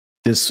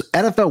This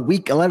NFL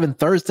Week 11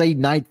 Thursday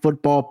Night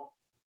Football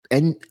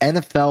and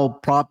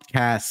NFL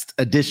Propcast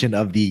edition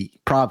of the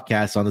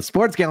Propcast on the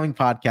Sports Gambling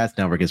Podcast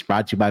Network is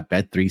brought to you by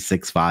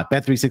Bet365.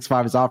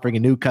 Bet365 is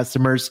offering new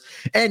customers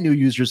and new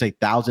users a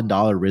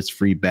 $1,000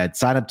 risk-free bet.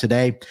 Sign up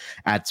today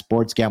at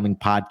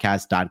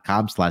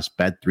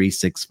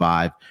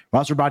sportsgamblingpodcast.com/bet365. We're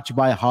also brought to you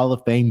by Hall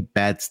of Fame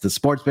Bets, the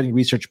sports betting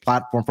research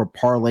platform for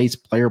parlays,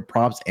 player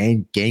props,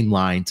 and game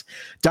lines.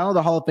 Download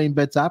the Hall of Fame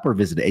Bets app or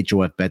visit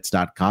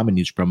hofbets.com and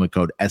use promo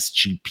code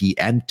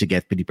SGPN to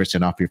get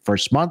 50% off your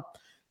first month.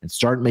 And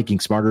start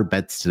making smarter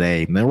bets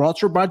today. And then we're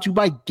also brought to you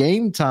by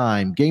Game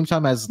Time. Game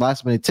Time has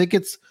last-minute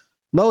tickets,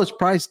 lowest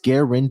price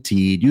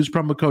guaranteed. Use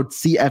promo code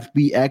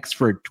CFBX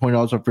for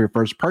 $20 off your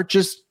first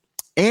purchase.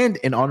 And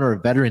in honor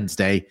of Veterans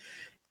Day,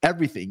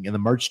 everything in the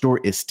merch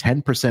store is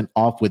 10%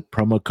 off with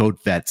promo code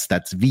VETS.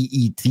 That's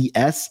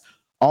VETS.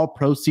 All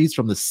proceeds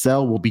from the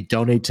sale will be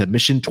donated to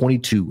Mission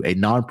 22, a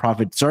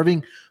nonprofit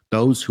serving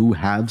those who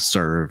have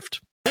served.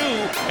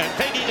 And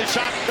taking a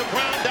shot to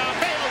ground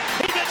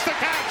downfield. He gets the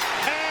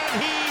catch,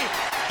 and he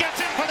gets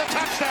in for the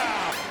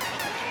touchdown.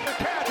 The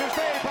catch is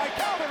made by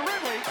Calvin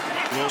Ridley.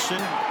 Wilson,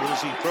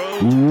 as he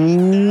throws.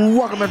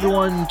 Welcome,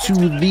 everyone, to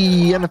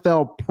the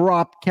NFL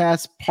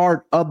Propcast,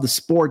 part of the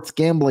Sports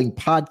Gambling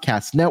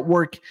Podcast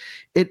Network.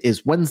 It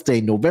is Wednesday,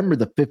 November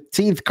the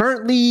 15th,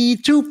 currently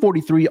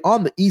 2:43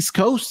 on the East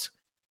Coast.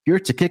 Here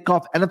to kick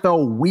off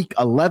NFL Week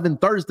 11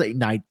 Thursday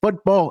Night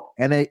Football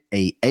and a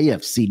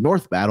AFC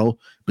North battle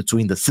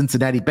between the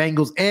Cincinnati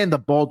Bengals and the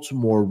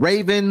Baltimore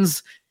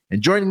Ravens.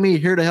 And joining me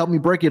here to help me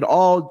break it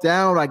all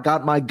down, I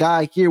got my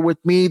guy here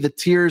with me. The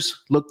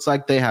tears looks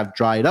like they have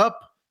dried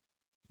up.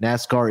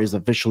 NASCAR is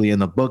officially in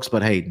the books,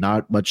 but hey,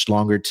 not much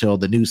longer till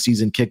the new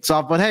season kicks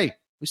off. But hey,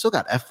 we still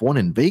got F1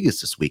 in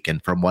Vegas this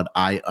weekend, from what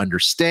I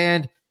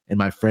understand. And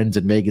my friends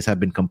in Vegas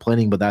have been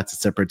complaining, but that's a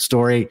separate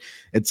story.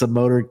 It's a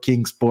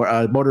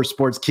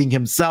motorsports king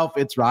himself.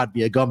 It's Rod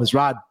Villagomez.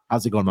 Rod,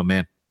 how's it going, my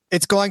man?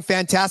 It's going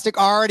fantastic.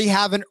 Already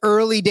have an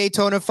early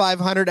Daytona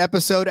 500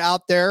 episode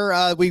out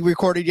there. We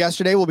recorded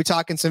yesterday. We'll be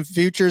talking some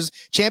futures,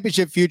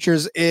 championship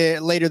futures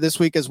later this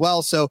week as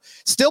well. So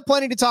still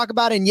plenty to talk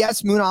about. And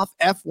yes, Moonoff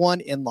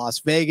F1 in Las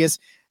Vegas.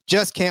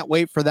 Just can't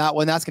wait for that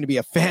one. That's going to be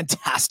a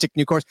fantastic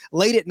new course.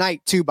 Late at night,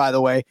 too, by the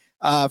way.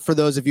 For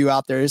those of you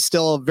out there, it's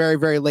still a very,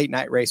 very late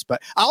night race.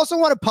 But I also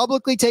want to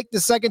publicly take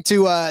the second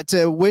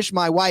to wish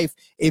my wife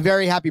a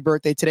very happy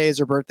birthday. Today is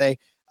her birthday,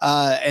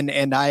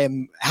 and I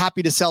am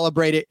happy to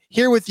celebrate it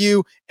here with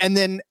you and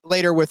then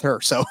later with her.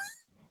 So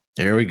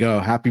there we go.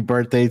 Happy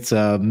birthday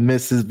to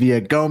Mrs.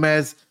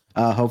 Villagomez.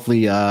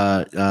 Hopefully,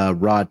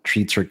 Rod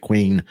treats her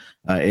queen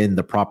in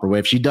the proper way.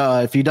 If he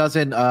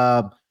doesn't,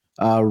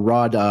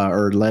 Rod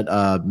or let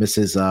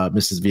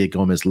Mrs.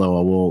 Villagomez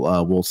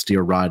Loa will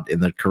steer Rod in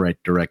the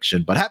correct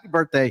direction. But happy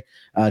birthday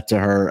to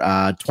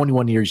her.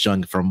 21 years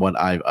young, from what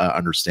I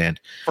understand.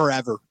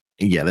 Forever.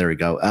 Yeah, there we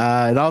go.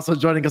 And also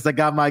joining us, I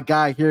got my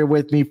guy here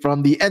with me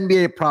from the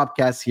NBA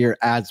Propcast here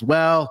as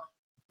well.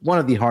 One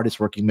of the hardest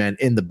working men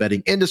in the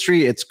betting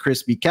industry. It's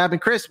Chris B. Cabin.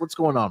 Chris, what's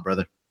going on,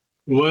 brother?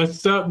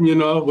 What's up?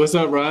 What's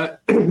up, Rod?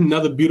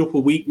 Another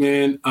beautiful week,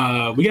 man.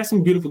 We got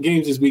some beautiful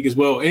games this week as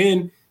well.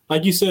 And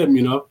like you said,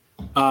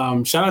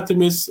 shout out to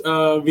Miss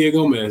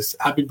Villagomez.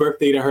 Happy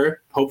birthday to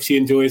her. Hope she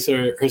enjoys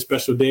her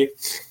special day.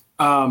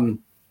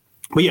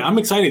 But yeah, I'm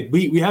excited.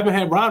 We haven't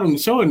had Rod on the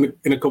show in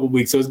a couple of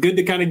weeks, so it's good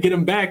to kind of get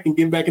him back and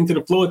get back into the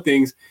flow of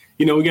things.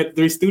 We got the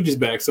Three Stooges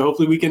back, so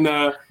hopefully we can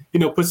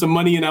put some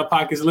money in our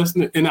pockets,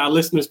 in our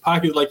listeners'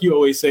 pockets, like you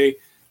always say,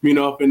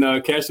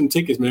 and cash some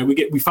tickets, man.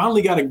 We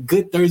finally got a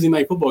good Thursday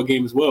night football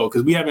game as well,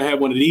 because we haven't had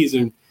one of these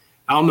in,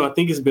 I don't know, I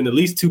think it's been at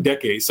least 2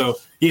 decades. So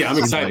yeah, I'm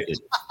excited.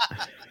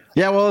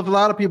 Yeah, well, if a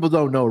lot of people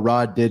don't know,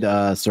 Rod did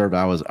serve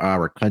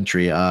our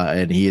country,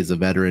 and he is a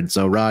veteran.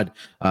 So, Rod,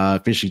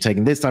 officially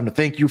taking this time to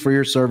thank you for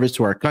your service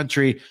to our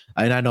country.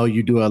 And I know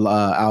you do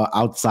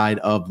outside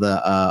of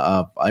the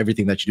of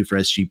everything that you do for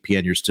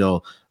SGPN, you're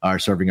still are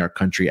serving our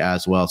country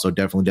as well. So,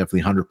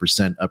 definitely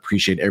 100%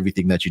 appreciate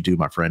everything that you do,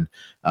 my friend,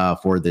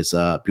 for this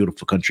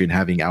beautiful country and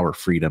having our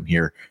freedom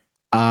here.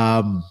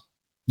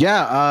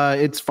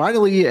 It's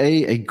finally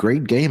a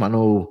great game. I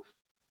know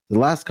the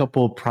last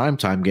couple of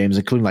primetime games,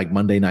 including like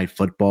Monday Night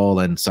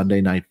Football and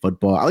Sunday Night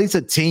Football, at least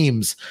the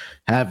teams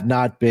have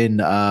not been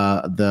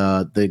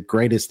the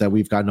greatest that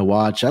we've gotten to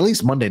watch. At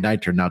least Monday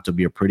night turned out to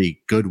be a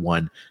pretty good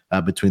one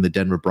between the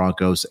Denver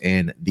Broncos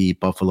and the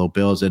Buffalo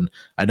Bills. And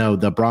I know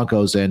the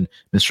Broncos and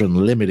Mr.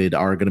 Unlimited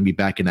are going to be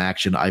back in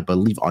action, I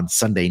believe, on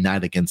Sunday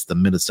night against the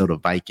Minnesota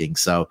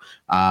Vikings. So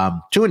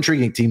 2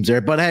 intriguing teams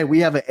there. But hey, we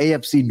have an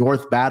AFC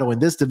North battle in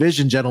this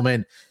division,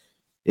 gentlemen.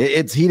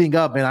 It's heating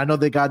up, and I know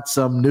they got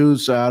some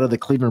news out of the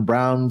Cleveland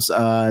Browns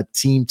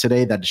team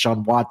today that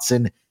Deshaun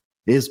Watson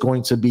is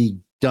going to be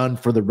done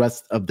for the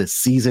rest of the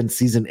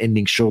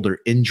season-ending shoulder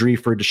injury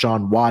for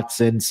Deshaun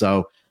Watson.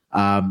 So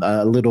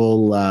a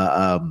little,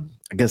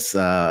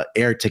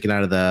 air taken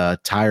out of the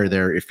tire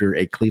there if you're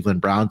a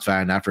Cleveland Browns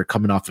fan after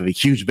coming off of a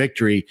huge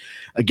victory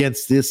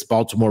against this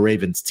Baltimore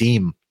Ravens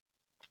team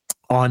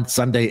on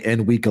Sunday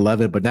in Week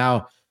 11. But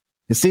now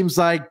it seems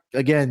like,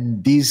 again,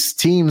 these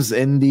teams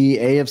in the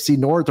AFC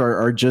North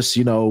are just,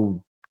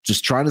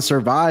 just trying to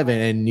survive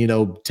and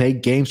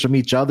take games from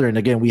each other. And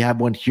again, we have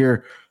one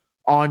here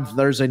on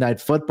Thursday Night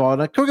Football.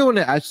 And I could go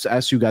to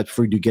ask you guys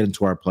before you get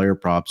into our player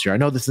props here. I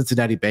know the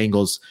Cincinnati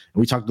Bengals,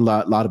 and we talked a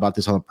lot about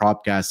this on the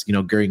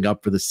propcast, gearing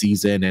up for the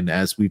season. And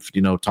as we've,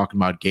 talking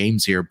about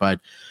games here, but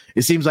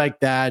it seems like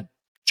that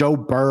Joe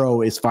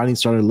Burrow is finally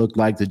starting to look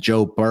like the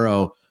Joe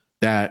Burrow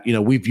that,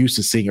 we've used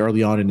to seeing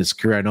early on in his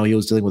career. I know he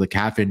was dealing with a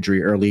calf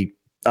injury early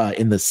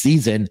in the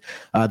season.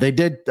 They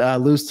did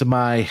lose to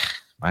my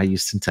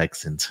Houston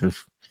Texans,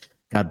 who've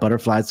got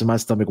butterflies in my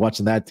stomach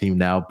watching that team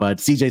now. But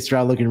CJ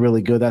Stroud looking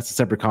really good. That's a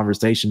separate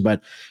conversation.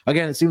 But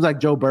again, it seems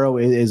like Joe Burrow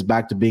is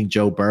back to being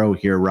Joe Burrow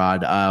here,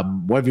 Rod.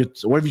 What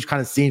have you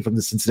kind of seen from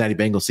the Cincinnati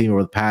Bengals team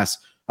over the past,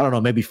 I don't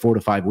know, maybe 4 to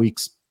 5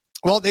 weeks?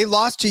 Well, they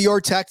lost to your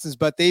Texans,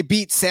 but they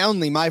beat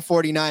soundly my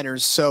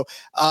 49ers. So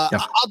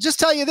I'll just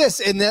tell you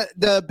this, and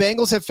the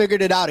Bengals have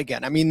figured it out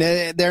again. I mean,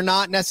 they're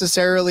not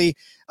necessarily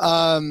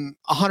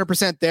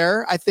 100%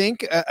 there, I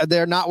think.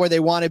 They're not where they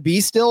want to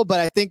be still, but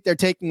I think they're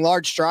taking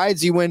large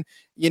strides. You win,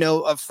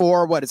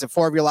 4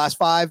 of your last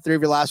 5, 3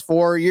 of your last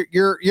 4.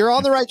 You're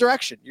on the right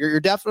direction. You're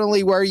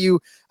definitely where you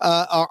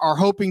are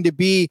hoping to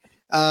be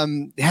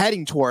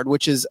heading toward,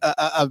 which is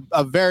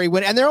a very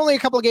win. And they're only a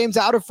couple of games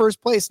out of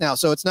first place now.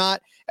 So it's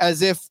not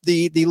as if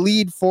the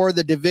lead for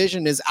the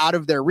division is out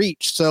of their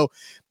reach. So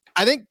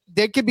I think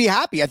they could be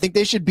happy. I think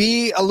they should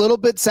be a little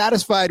bit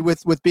satisfied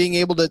with being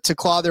able to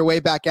claw their way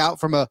back out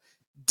from a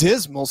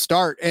dismal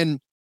start. And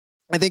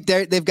I think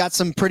they've got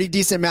some pretty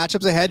decent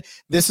matchups ahead.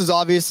 This is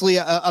obviously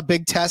a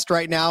big test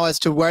right now as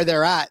to where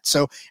they're at.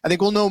 So I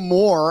think we'll know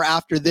more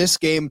after this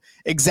game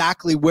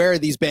exactly where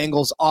these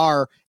Bengals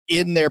are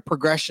in their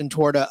progression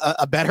toward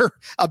a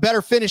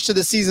better finish to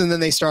the season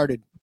than they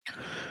started.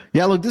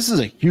 Yeah, look, this is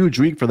a huge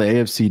week for the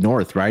AFC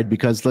North, right?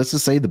 Because let's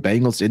just say the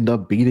Bengals end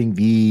up beating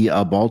the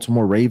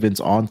Baltimore Ravens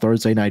on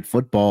Thursday Night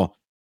Football.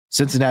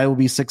 Cincinnati will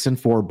be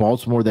 6-4.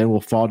 Baltimore then will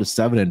fall to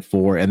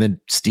 7-4, and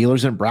then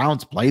Steelers and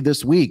Browns play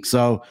this week.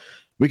 So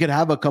we could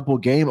have a couple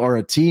game or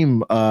a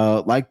team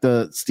like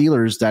the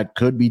Steelers that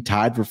could be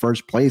tied for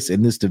first place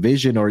in this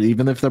division, or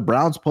even if the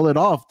Browns pull it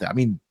off, I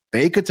mean,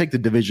 they could take the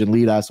division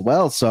lead as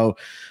well. So,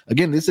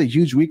 again, this is a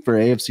huge week for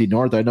AFC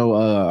North. I know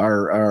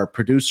our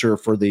producer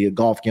for the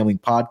Golf Gambling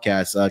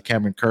Podcast,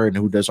 Cameron Curran,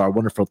 who does our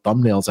wonderful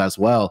thumbnails as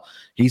well,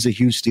 he's a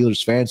huge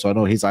Steelers fan, so I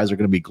know his eyes are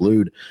going to be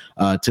glued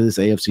to this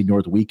AFC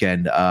North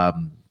weekend. All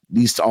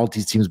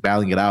these teams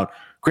battling it out.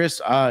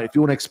 Chris, if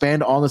you want to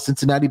expand on the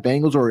Cincinnati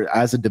Bengals or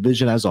as a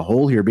division as a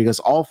whole here, because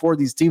all 4 of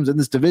these teams in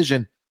this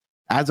division,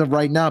 as of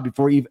right now,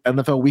 before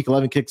NFL Week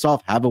 11 kicks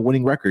off, have a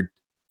winning record.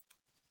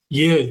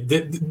 Yeah,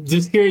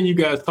 just hearing you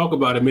guys talk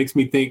about it makes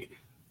me think.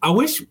 I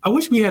wish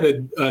we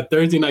had a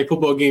Thursday night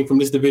football game from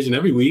this division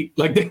every week.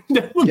 Like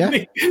that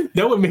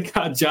would make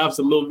our jobs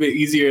a little bit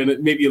easier and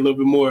maybe a little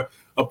bit more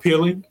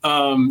appealing.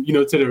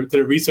 To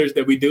the research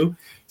that we do.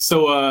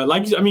 So,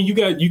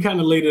 you kind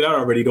of laid it out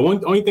already. The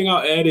only thing I'll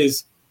add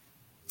is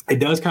it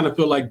does kind of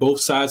feel like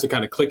both sides are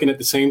kind of clicking at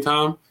the same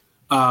time.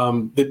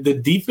 The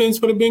defense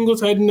for the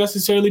Bengals hadn't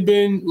necessarily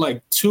been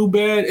like too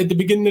bad at the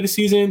beginning of the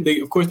season.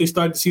 They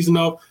started the season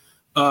off.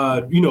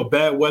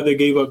 Bad weather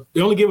they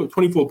only gave up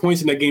 24 points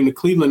in that game to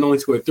Cleveland, only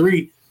scored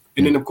 3.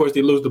 And then, of course,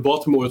 they lose to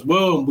Baltimore as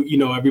well.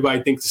 And,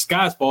 everybody thinks the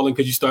sky's falling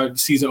because you start the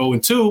season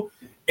 0-2.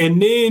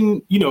 And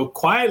then,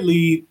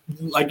 quietly,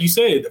 like you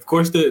said, of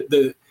course,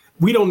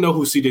 we don't know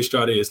who CJ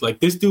Stroud is.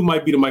 Like, this dude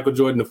might be the Michael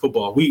Jordan of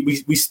football.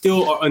 We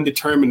still are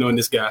undetermined on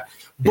this guy.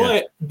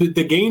 But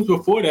the games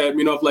before that,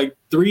 like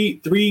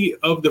three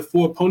of the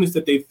 4 opponents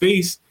that they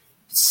faced,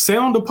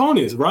 sound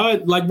opponents.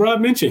 Rod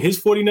mentioned,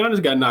 his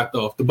 49ers got knocked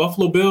off. The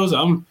Buffalo Bills,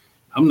 I'm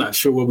not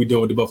sure what we're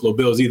doing with the Buffalo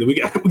Bills either. We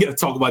got to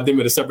talk about them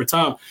at a separate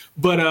time.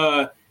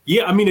 But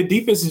the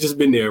defense has just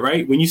been there,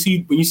 right? When you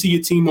see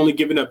your team only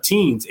giving up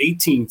teens,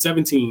 18,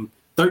 17,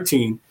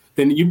 13,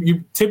 then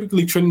you're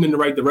typically trending in the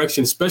right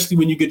direction, especially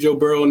when you get Joe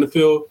Burrow on the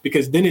field,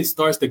 because then it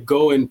starts to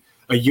go in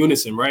a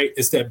unison, right?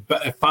 It's that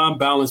fine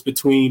balance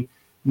between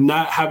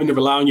not having to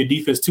rely on your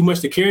defense too much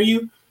to carry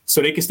you, so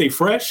they can stay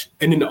fresh,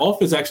 and then the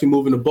offense actually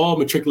moving the ball,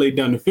 matriculate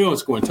down the field, and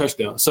scoring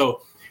touchdowns.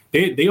 So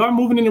they are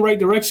moving in the right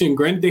direction.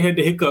 Granted, they had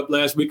the hiccup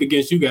last week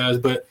against you guys,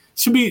 but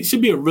should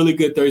be a really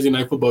good Thursday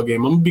night football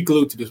game. I'm gonna be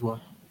glued to this one.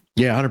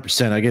 Yeah,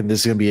 100%. Again,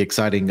 this is going to be an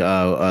exciting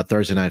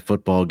Thursday night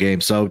football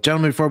game. So,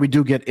 gentlemen, before we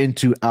do get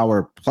into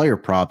our player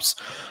props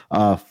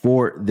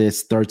for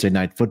this Thursday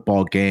night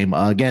football game,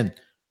 again,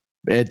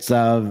 it's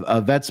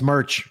a Vets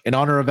merch in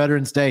honor of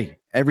Veterans Day.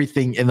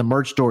 Everything in the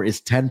merch store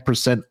is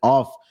 10%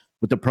 off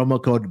with the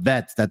promo code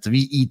VETS. That's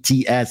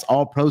VETS.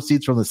 All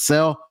proceeds from the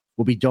sale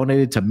will be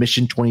donated to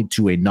Mission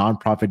 22, a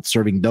nonprofit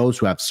serving those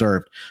who have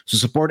served. So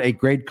support a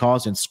great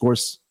cause and score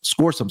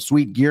some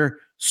sweet gear.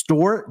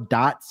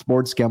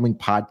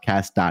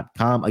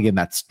 Store.sportsgamblingpodcast.com. Again,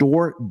 that's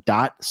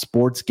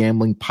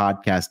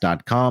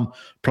store.sportsgamblingpodcast.com.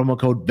 Promo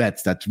code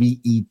VETS. That's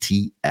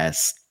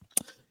VETS.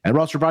 And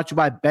we're also brought to you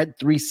by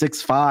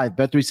Bet365.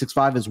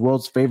 Bet365 is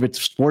world's favorite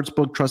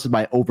sportsbook, trusted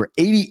by over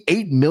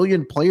 88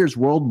 million players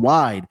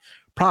worldwide.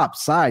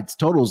 props, sides,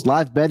 totals,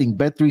 live betting,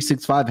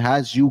 Bet365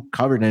 has you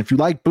covered. And if you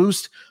like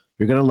Boost,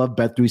 you're going to love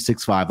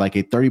Bet365, like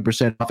a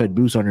 30% off at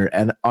Boost on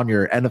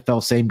your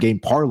NFL same game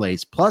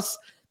parlays. Plus,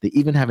 they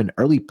even have an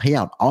early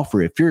payout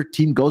offer. If your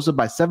team goes up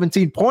by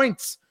 17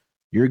 points,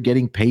 you're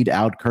getting paid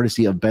out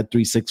courtesy of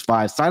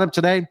Bet365. Sign up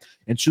today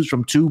and choose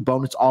from 2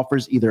 bonus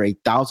offers, either a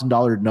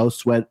 $1,000 no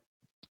sweat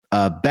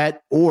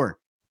bet or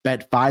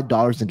bet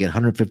 $5 and get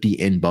 150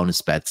 in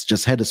bonus bets.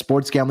 Just head to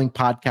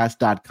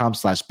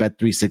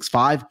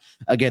sportsgamblingpodcast.com/bet365.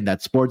 Again,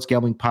 that's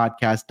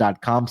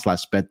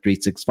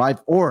sportsgamblingpodcast.com/bet365,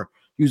 or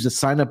use the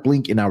sign up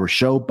link in our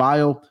show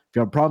bio. If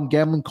you have a problem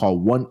gambling, call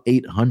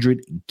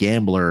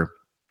 1-800-GAMBLER.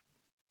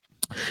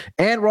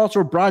 And we're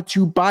also brought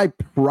to you by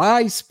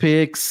Prize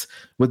Picks.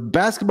 With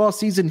basketball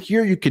season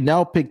here, you can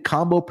now pick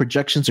combo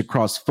projections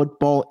across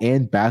football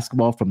and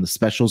basketball from the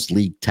Specials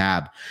League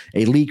tab,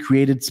 a league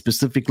created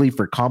specifically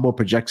for combo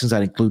projections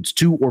that includes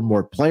 2 or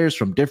more players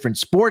from different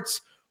sports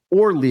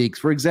or leagues.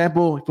 For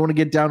example, if you want to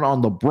get down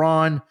on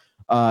LeBron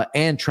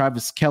and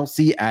Travis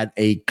Kelce at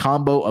a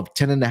combo of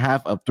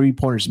 10.5 of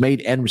 3-pointers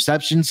made and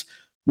receptions,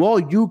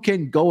 well, you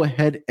can go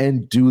ahead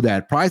and do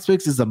that. Prize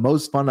Picks is the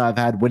most fun I've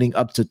had, winning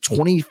up to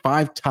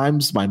 25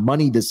 times my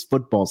money this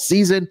football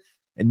season.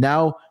 And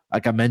now,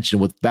 like I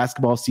mentioned, with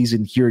basketball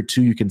season here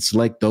too, you can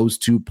select those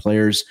 2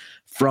 players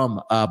from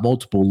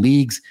multiple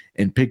leagues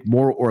and pick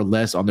more or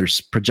less on their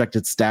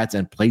projected stats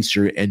and place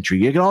your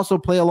entry. You can also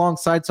play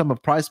alongside some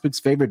of Prize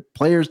Picks' favorite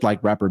players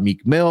like rapper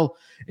Meek Mill,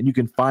 and you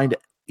can find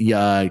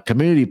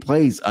community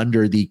plays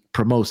under the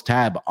Promos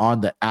tab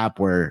on the app,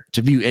 where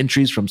to view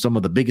entries from some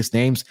of the biggest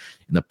names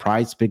in the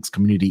Prize Picks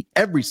community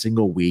every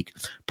single week.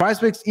 Prize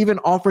Picks even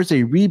offers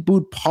a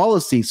reboot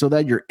policy so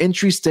that your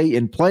entries stay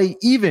in play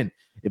even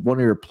if one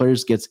of your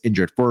players gets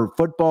injured. For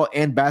football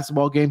and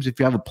basketball games, if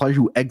you have a player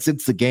who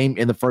exits the game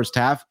in the first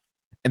half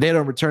and they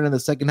don't return in the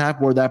second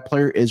half, where that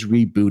player is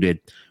rebooted.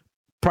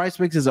 Prize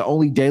Picks is the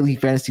only daily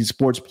fantasy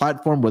sports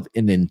platform with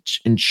an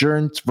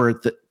insurance for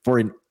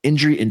an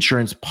injury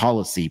insurance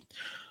policy.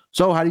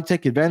 So how do you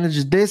take advantage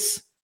of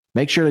this?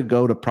 Make sure to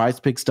go to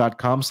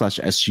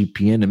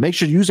prizepicks.com/SGPN and make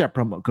sure to use that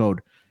promo code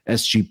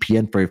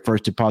SGPN for your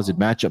first deposit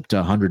match up to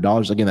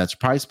 $100. Again, that's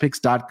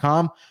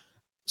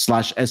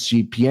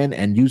prizepicks.com/SGPN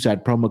and use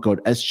that promo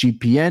code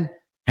SGPN.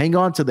 Hang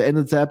on to the end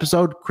of the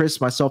episode. Chris,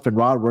 myself, and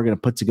Rod, we're going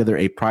to put together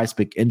a Prize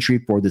Pick entry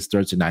for this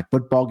Thursday night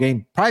football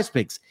game. Prize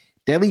Picks,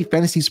 daily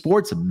fantasy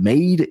sports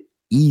made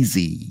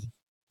easy.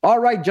 All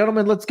right,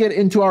 gentlemen, let's get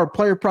into our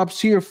player props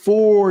here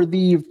for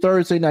the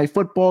Thursday night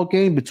football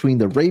game between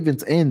the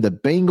Ravens and the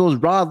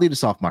Bengals. Rod, lead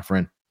us off, my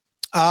friend.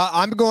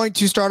 I'm going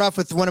to start off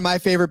with one of my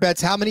favorite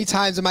bets. How many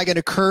times am I going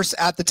to curse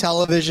at the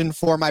television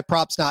for my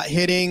props not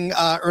hitting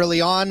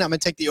early on? I'm going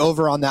to take the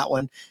over on that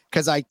one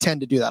because I tend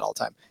to do that all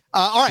the time.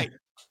 All right,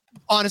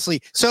 honestly.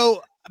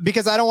 So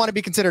because I don't want to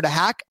be considered a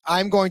hack,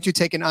 I'm going to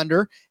take an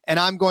under, and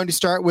I'm going to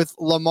start with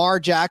Lamar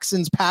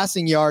Jackson's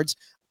passing yards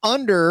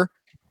under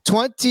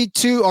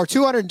 22 or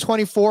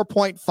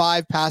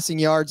 224.5 passing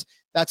yards.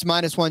 That's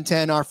minus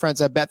 110. Our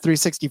friends at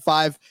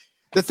Bet365.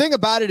 The thing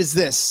about it is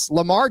this: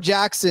 Lamar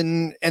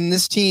Jackson and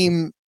this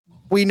team,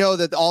 we know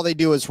that all they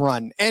do is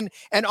run. And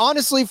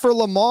honestly, for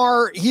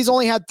Lamar, he's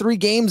only had 3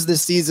 games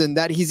this season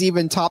that he's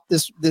even topped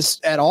this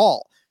at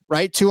all.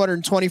 Right?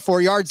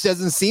 224 yards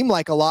doesn't seem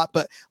like a lot,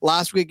 but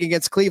last week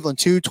against Cleveland,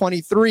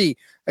 223,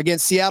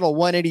 against Seattle,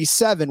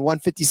 187,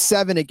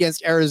 157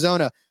 against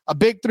Arizona, a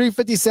big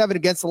 357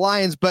 against the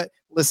Lions. But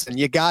listen,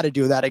 you got to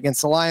do that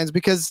against the Lions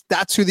because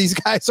that's who these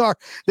guys are.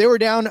 They were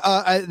down.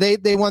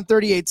 They won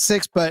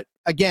 38-6, but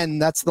again,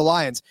 that's the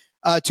Lions.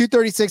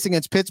 236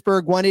 against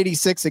Pittsburgh,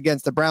 186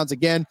 against the Browns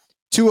again,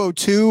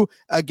 202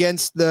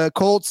 against the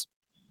Colts.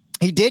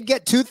 He did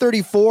get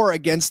 234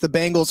 against the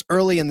Bengals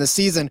early in the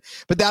season,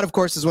 but that, of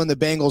course, is when the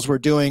Bengals were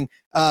doing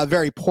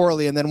very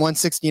poorly, and then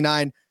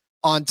 169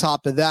 on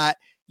top of that.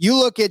 You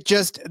look at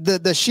just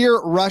the sheer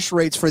rush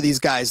rates for these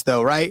guys,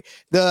 though, right?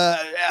 The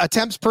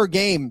attempts per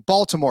game,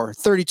 Baltimore,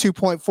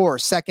 32.4,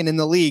 second in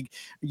the league.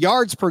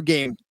 Yards per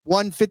game,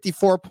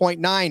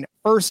 154.9,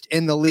 first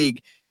in the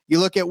league. You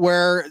look at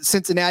where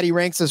Cincinnati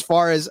ranks as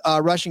far as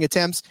rushing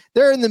attempts.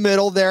 They're in the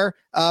middle there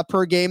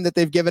per game that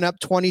they've given up,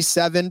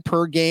 27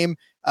 per game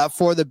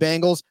for the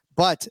Bengals.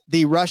 But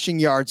the rushing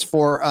yards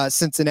for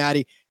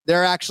Cincinnati,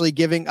 they're actually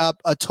giving up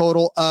a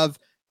total of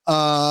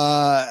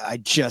I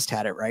just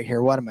had it right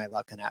here. What am I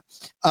looking at?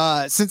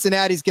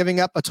 Cincinnati's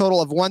giving up a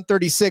total of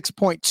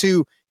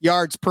 136.2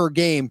 yards per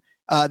game.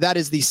 That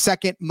is the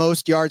second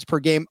most yards per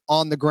game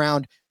on the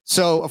ground.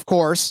 So, of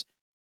course,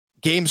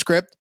 game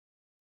script,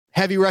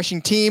 heavy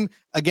rushing team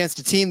against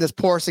a team that's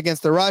porous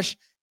against the rush.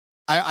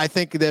 I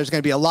think there's going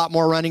to be a lot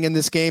more running in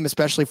this game,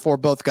 especially for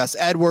both Gus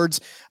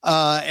Edwards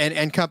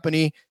and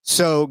company.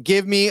 So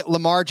give me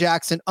Lamar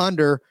Jackson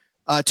under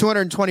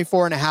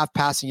 224.5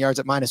 passing yards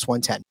at minus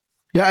 110.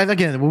 Yeah, and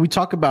again, when we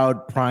talk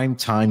about prime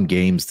time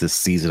games this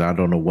season, I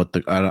don't know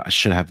I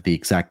should have the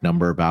exact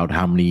number about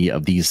how many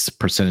of these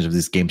percentage of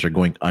these games are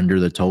going under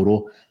the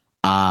total.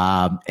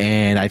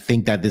 And I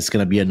think that this is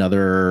going to be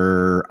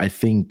another,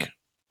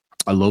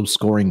 a low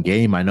scoring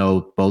game. I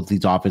know both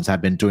these offenses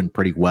have been doing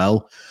pretty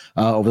well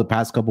over the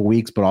past couple of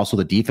weeks, but also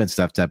the defense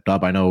have stepped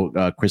up. I know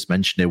Chris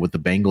mentioned it with the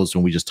Bengals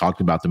when we just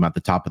talked about them at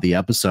the top of the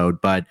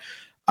episode, but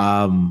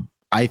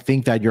I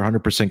think that you're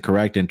 100%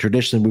 correct. And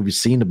traditionally, we've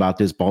seen about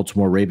this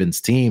Baltimore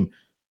Ravens team.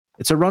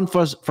 It's a run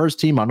first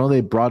team. I know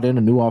they brought in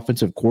a new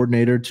offensive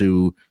coordinator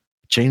to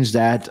change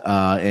that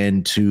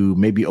and to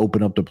maybe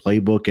open up the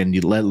playbook and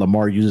you let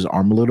Lamar use his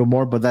arm a little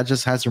more, but that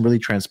just hasn't really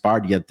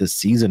transpired yet this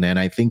season. And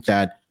I think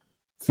that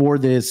for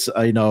this,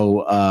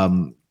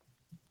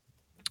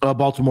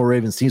 Baltimore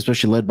Ravens team,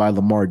 especially led by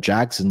Lamar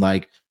Jackson,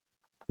 like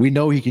we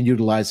know he can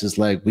utilize his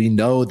leg. We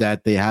know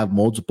that they have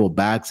multiple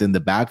backs in the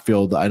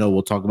backfield. I know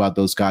we'll talk about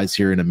those guys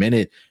here in a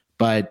minute,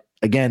 but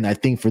again, I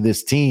think for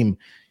this team,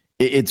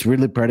 it's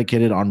really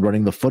predicated on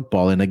running the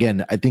football. And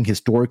again, I think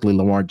historically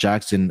Lamar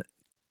Jackson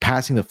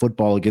passing the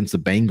football against the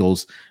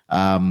Bengals,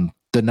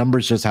 the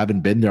numbers just haven't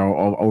been there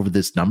over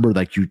this number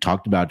like you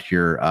talked about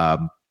here,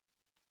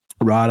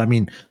 Rod. I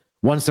mean,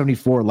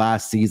 174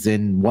 last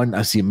season.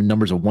 I see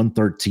numbers of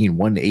 113,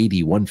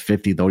 180,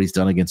 150, though he's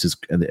done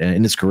against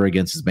in his career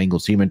against his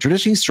Bengals team, and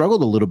traditionally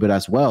struggled a little bit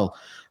as well,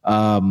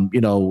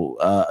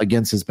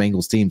 against his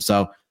Bengals team.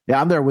 So yeah,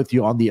 I'm there with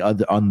you on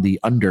the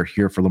under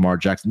here for Lamar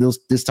Jackson.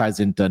 This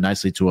ties into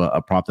nicely to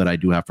a prop that I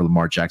do have for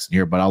Lamar Jackson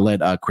here, but I'll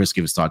let Chris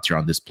give his thoughts here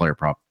on this player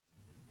prop.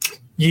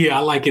 Yeah,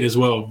 I like it as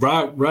well.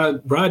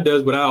 Rod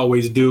does what I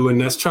always do, and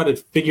that's try to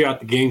figure out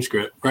the game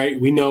script, right?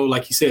 We know,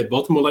 like you said,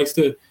 Baltimore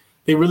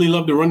they really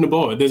love to run the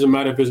ball. It doesn't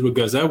matter if it's with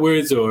Gus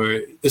Edwards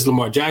or it's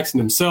Lamar Jackson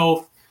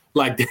himself.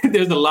 Like,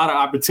 there's a lot of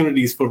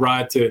opportunities for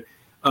Rod to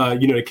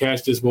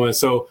catch this one.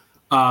 So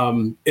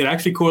it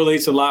actually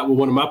correlates a lot with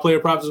one of my player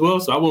props as well.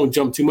 So I won't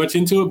jump too much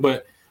into it,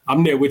 but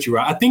I'm there with you,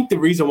 Rod. I think the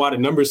reason why the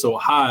number is so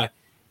high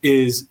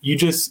is you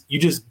just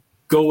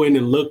go in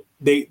and look.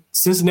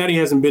 Cincinnati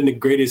hasn't been the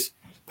greatest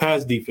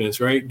pass defense,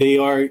 right? They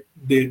are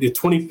the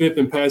 25th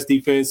in pass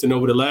defense, and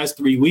over the last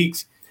 3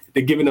 weeks,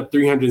 they're giving up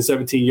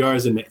 317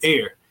 yards in the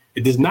air.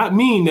 It does not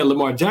mean that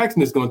Lamar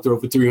Jackson is going to throw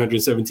for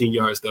 317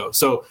 yards, though.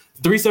 So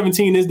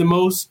 317 is the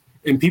most,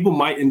 and people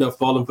might end up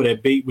falling for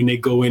that bait when they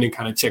go in and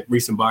kind of check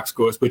recent box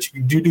scores. But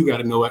you do got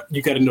to know it.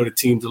 You got to know the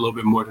teams a little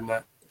bit more than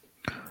that.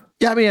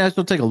 Yeah, I mean, I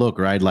still take a look,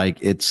 right? Like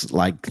it's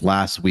like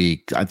last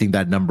week. I think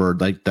that number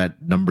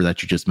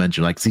that you just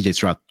mentioned, like CJ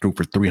Stroud threw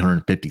for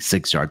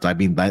 356 yards. I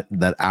mean,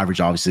 that average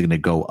obviously going to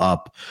go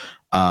up,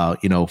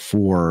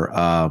 for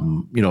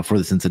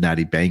the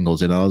Cincinnati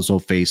Bengals, and also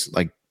face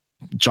like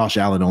Josh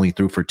Allen only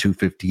threw for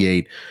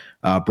 258.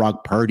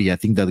 Brock Purdy, I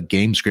think that the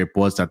game script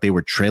was that they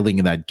were trailing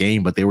in that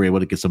game, but they were able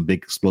to get some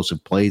big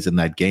explosive plays in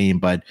that game.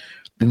 But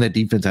I think that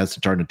defense has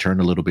to turn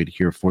a little bit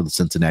here for the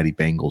Cincinnati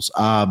Bengals.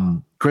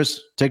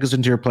 Chris, take us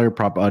into your player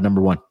prop number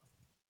one.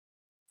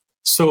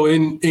 So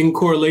in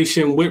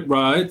correlation with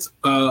Rod's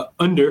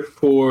under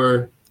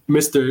for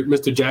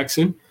Mr.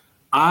 Jackson,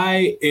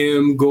 I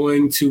am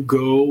going to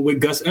go with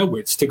Gus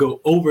Edwards to go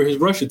over his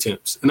rush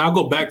attempts. And I'll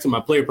go back to my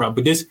player prop,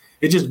 but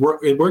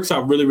it works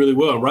out really, really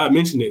well. And Rod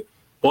mentioned it.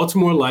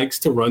 Baltimore likes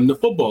to run the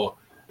football.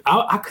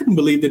 I couldn't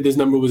believe that this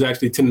number was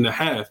actually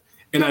 10.5.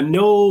 And I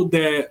know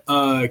that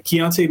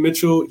Keontae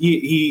Mitchell,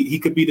 he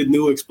could be the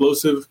new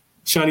explosive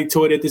shiny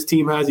toy that this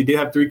team has. He did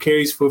have 3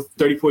 carries for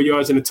 34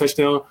 yards and a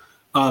touchdown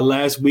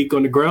last week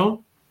on the ground.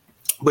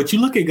 But you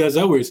look at Gus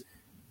Edwards,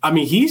 I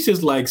mean, he's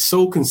just like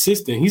so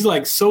consistent. He's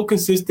like so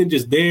consistent,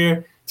 just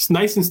there. It's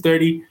nice and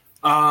sturdy.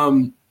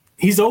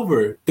 He's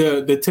over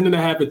the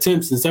 10.5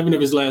 attempts in 7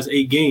 of his last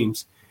 8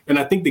 games. And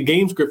I think the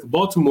game script for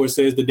Baltimore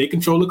says that they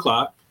control the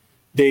clock.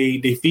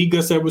 They feed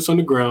Gus Edwards on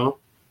the ground.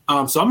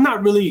 So I'm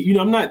not really,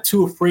 I'm not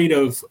too afraid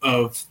of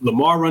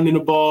Lamar running the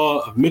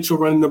ball, of Mitchell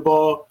running the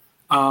ball.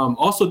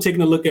 Also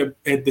taking a look at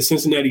the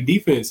Cincinnati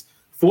defense.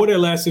 4 of their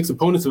last 6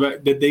 opponents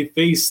that they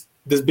faced,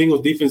 this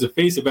Bengals defensive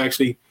face, have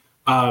actually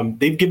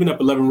they've given up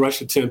 11 rush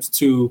attempts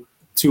to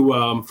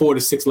 4 to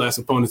 6 last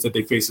opponents that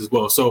they face as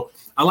well. So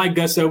I like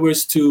Gus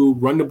Edwards to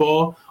run the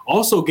ball.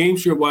 Also, game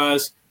script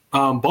wise,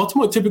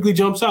 Baltimore typically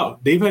jumps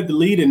out. They've had the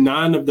lead in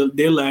 9 of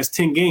their last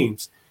 10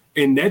 games.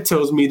 And that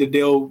tells me that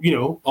they'll,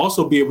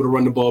 also be able to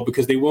run the ball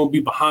because they won't be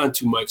behind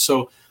too much.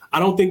 So I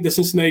don't think that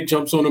Cincinnati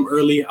jumps on them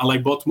early. I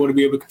like Baltimore to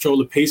be able to control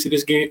the pace of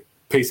the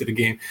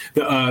game,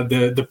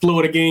 the flow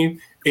of the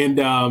game. And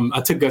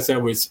I took Gus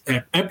Edwards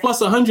at plus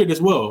 100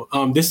 as well.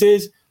 This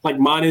is like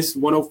minus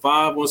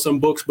 105 on some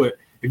books, but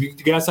if you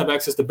guys have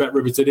access to Bet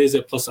Rivers, it is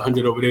at plus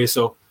 100 over there.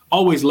 So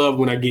always love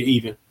when I get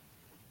even.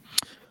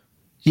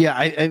 Yeah,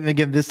 and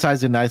again, this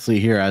ties in nicely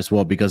here as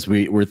well because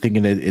we're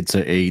thinking that it's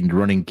a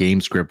running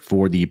game script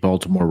for the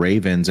Baltimore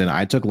Ravens, and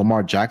I took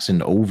Lamar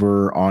Jackson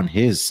over on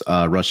his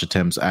rush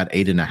attempts at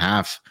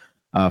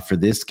 8.5 for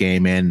this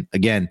game. And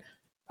again,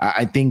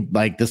 I think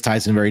like this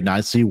ties in very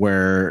nicely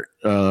where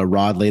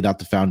Rod laid out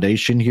the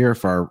foundation here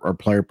for our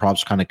player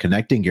props kind of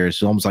connecting here.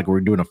 It's almost like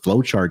we're doing a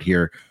flow chart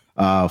here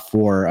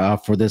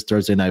for this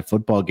Thursday night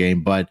football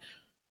game, but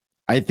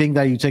I think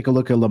that you take a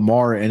look at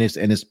Lamar and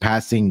his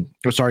passing,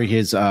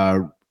 his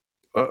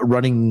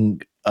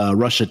running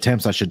rush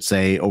attempts, I should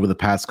say, over the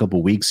past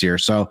couple weeks here.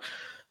 So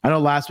I know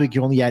last week he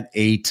only had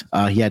 8.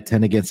 He had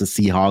 10 against the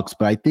Seahawks,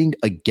 but I think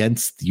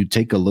you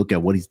take a look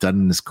at what he's done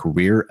in his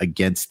career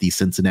against the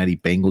Cincinnati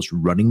Bengals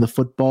running the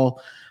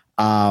football.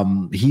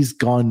 He's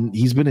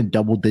been in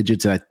double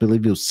digits, and I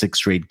believe it was 6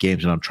 straight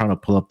games, and I'm trying to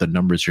pull up the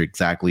numbers here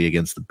exactly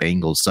against the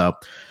Bengals. So,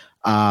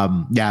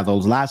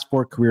 those last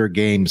 4 career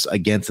games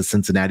against the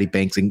Cincinnati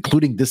Bengals,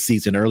 including this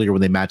season earlier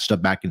when they matched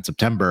up back in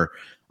September,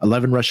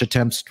 11 rush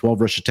attempts,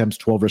 12 rush attempts,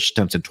 12 rush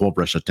attempts, and 12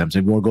 rush attempts.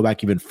 And if you want to go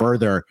back even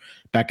further,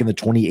 back in the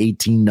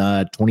 2018,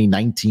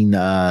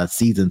 2019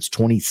 seasons,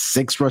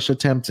 26 rush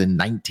attempts and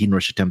 19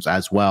 rush attempts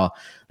as well.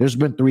 There's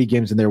been 3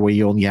 games in there where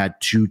you only had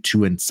 2,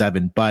 2, and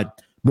 7.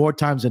 But more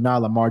times than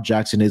not, Lamar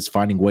Jackson is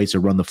finding ways to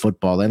run the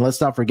football. And let's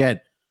not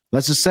forget,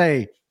 let's just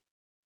say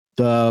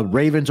the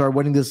Ravens are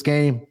winning this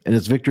game and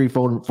it's victory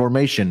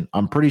formation.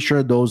 I'm pretty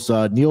sure those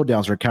kneel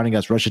downs are counting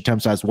as rush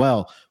attempts as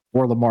well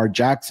for Lamar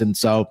Jackson.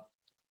 So,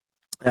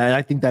 and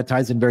I think that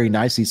ties in very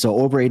nicely. So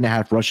over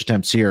 8.5 rush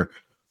attempts here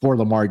for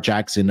Lamar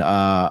Jackson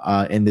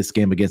in this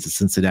game against the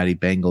Cincinnati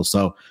Bengals.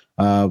 So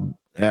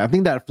I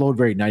think that flowed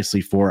very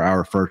nicely for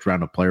our first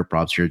round of player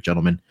props here,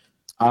 gentlemen.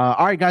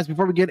 All right, guys,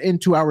 before we get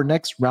into our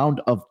next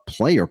round of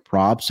player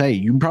props, hey,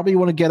 you probably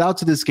want to get out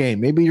to this game.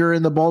 Maybe you're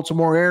in the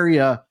Baltimore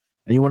area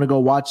and you want to go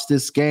watch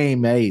this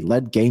game. Hey,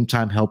 let Game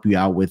Time help you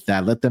out with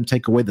that. Let them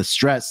take away the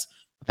stress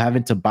of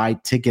having to buy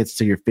tickets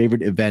to your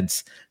favorite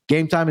events.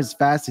 Game Time is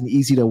fast and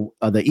easy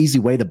the easy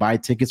way to buy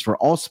tickets for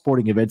all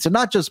sporting events, and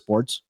not just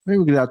sports. Maybe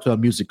we get out to a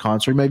music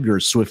concert. Maybe you're a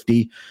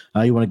Swiftie.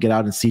 You want to get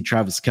out and see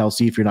Travis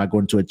Kelce if you're not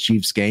going to a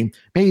Chiefs game.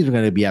 Maybe you're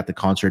going to be at the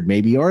concert,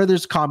 or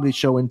there's a comedy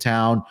show in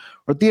town,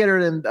 or theater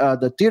and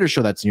the theater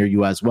show that's near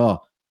you as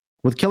well.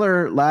 With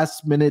killer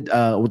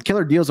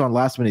deals on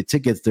last minute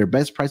tickets, their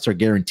best prices are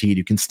guaranteed.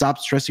 You can stop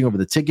stressing over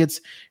the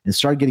tickets and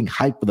start getting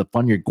hyped for the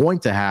fun you're going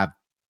to have.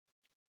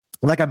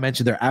 Like I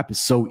mentioned, their app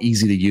is so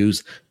easy to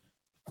use.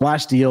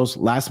 Flash deals,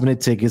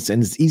 last-minute tickets,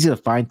 and it's easy to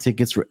find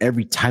tickets for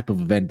every type of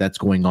event that's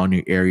going on in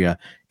your area.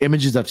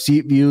 Images of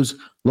seat views,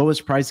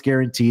 lowest price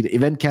guaranteed,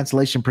 event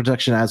cancellation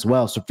protection as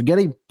well. So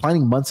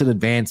planning months in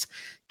advance,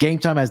 Game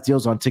Time has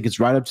deals on tickets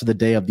right up to the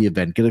day of the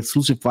event. Get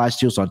exclusive flash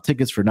deals on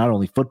tickets for not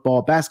only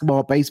football,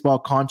 basketball, baseball,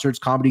 concerts,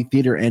 comedy,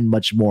 theater, and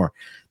much more.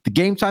 The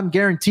Game Time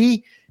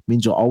guarantee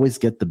means you'll always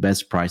get the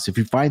best price. If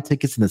you find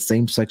tickets in the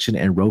same section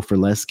and row for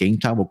less, Game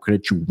Time will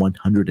credit you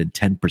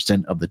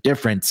 110% of the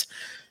difference.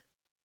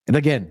 And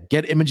again,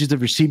 get images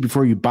of your seat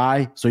before you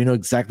buy so you know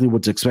exactly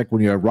what to expect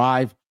when you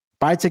arrive.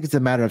 Buy tickets in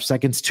a matter of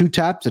seconds, 2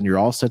 taps, and you're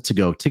all set to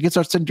go. Tickets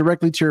are sent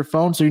directly to your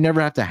phone, so you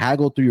never have to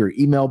haggle through your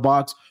email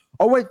box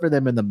or wait for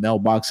them in the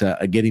mailbox,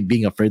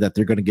 being afraid that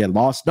they're going to get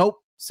lost.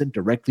 Nope, sent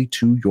directly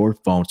to your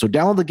phone. So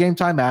download the Game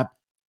Time app,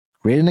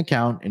 create an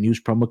account, and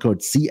use promo code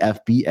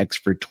CFBX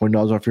for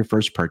 $20 off your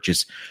first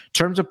purchase.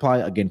 Terms apply.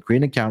 Again, create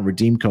an account,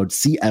 redeem code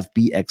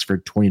CFBX for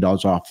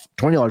 $20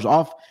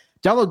 off.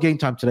 Download Game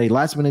Time today.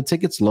 Last minute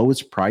tickets,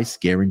 lowest price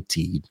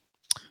guaranteed.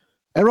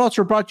 And we're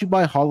also brought to you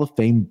by Hall of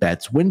Fame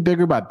Bets. Win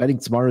bigger by betting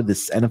smarter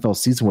this NFL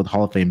season with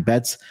Hall of Fame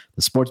Bets,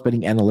 the sports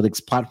betting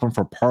analytics platform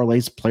for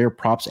parlays, player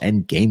props,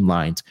 and game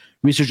lines.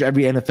 Research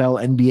every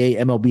NFL, NBA,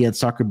 MLB, and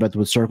soccer bet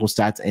with historical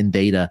stats and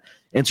data.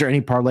 Enter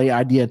any parlay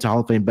idea into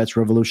Hall of Fame Bet's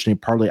revolutionary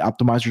parlay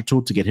optimizer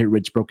tool to get hit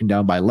rates broken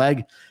down by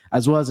leg,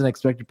 as well as an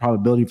expected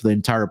probability for the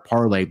entire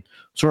parlay.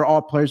 Sort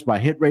all players by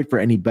hit rate for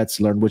any bets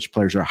to learn which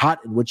players are hot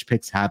and which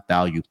picks have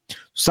value.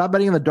 Stop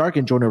betting in the dark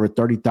and join over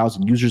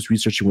 30,000 users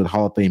researching with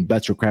Hall of Fame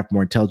Bets or craft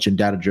more intelligent,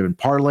 data-driven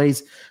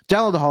parlays.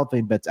 Download the Hall of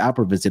Fame Bets app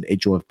or visit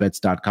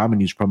HOFBets.com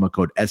and use promo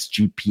code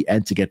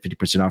SGPN to get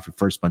 50% off your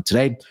first month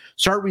today.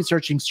 Start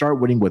researching, start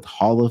winning with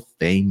Hall of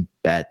Fame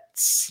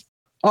Bets.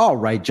 All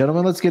right,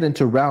 gentlemen, let's get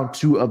into round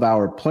 2 of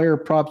our player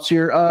props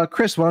here.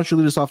 Chris, why don't you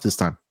lead us off this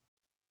time?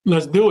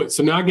 Let's do it.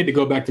 So now I get to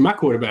go back to my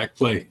quarterback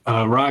play.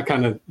 Rod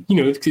kind of,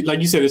 like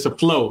you said, it's a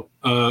flow,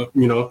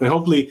 and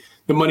hopefully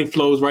the money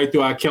flows right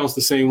through our accounts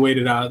the same way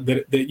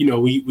that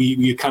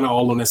we kind of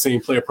all on that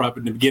same player prop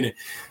in the beginning.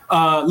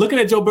 Looking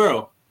at Joe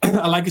Burrow,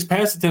 I like his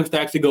pass attempts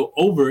to actually go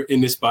over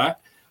in this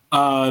spot.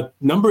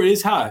 Number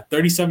is high,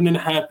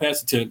 37.5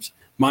 pass attempts,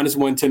 minus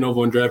 110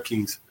 over on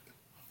DraftKings.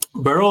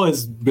 Burrow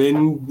has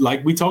been,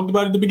 like we talked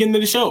about at the beginning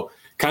of the show,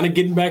 kind of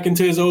getting back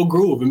into his old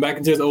groove and back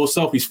into his old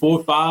self. He's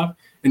 4-5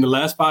 in the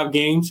last 5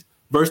 games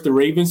versus the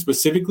Ravens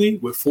specifically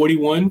with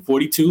 41,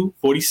 42,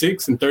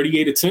 46, and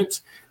 38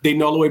 attempts,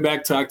 dating all the way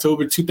back to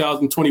October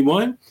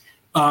 2021.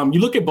 You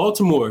look at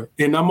Baltimore,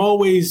 and I'm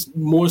always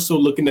more so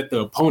looking at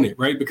the opponent,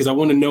 right? Because I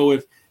want to know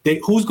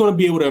who's going to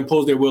be able to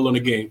impose their will on the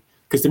game.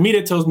 Because to me,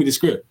 that tells me the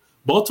script.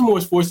 Baltimore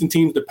is forcing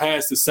teams into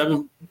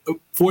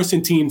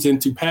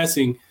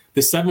passing the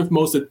 7th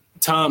most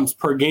times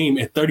per game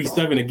at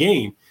 37 a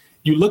game.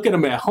 You look at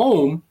them at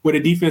home, where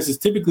the defense is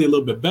typically a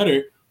little bit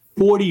better,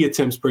 40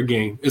 attempts per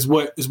game is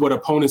what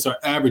opponents are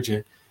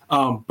averaging.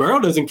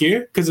 Burrow doesn't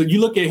care because if you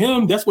look at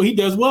him, that's what he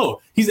does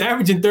well. He's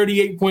averaging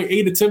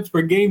 38.8 attempts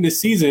per game this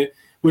season,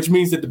 which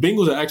means that the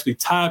Bengals are actually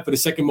tied for the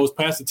 2nd most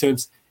pass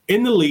attempts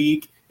in the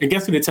league. And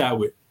guess who they're tied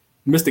with?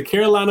 Mr.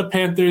 Carolina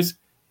Panthers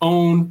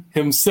own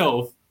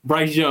himself,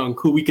 Bryce Young,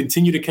 who we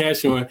continue to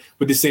cash on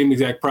with the same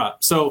exact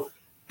prop. So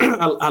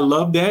I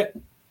love that.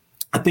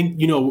 I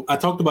think, I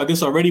talked about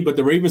this already, but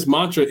the Ravens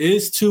mantra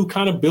is to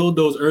kind of build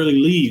those early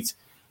leads.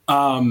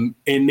 And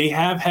they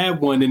have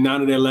had one in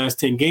 9 of their last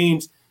 10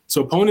 games.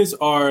 So opponents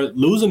are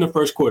losing the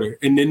first quarter,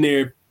 and then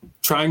they're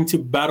trying to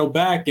battle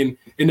back and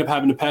end up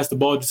having to pass the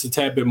ball just a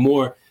tad bit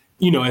more,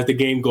 as the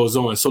game goes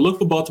on. So look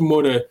for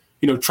Baltimore to,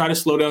 try to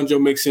slow down Joe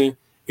Mixon,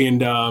 and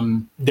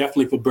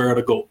definitely for Burrow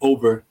to go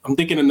over. I'm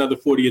thinking another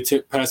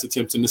 40 pass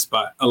attempts in this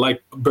spot. I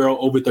like Burrow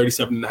over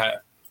 37.5.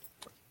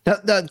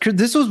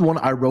 This was one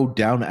I wrote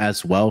down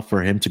as well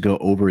for him to go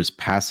over his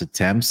pass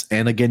attempts.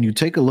 And again, you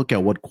take a look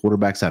at what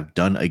quarterbacks have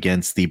done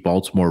against the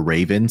Baltimore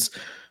Ravens.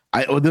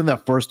 Within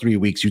that first 3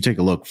 weeks, you take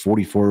a look,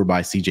 44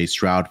 by CJ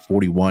Stroud,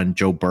 41.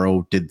 Joe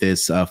Burrow did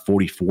this,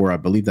 44. I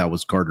believe that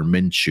was Gardner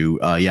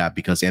Minshew.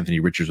 Because Anthony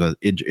Richards was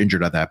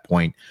injured at that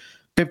point.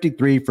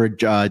 53 for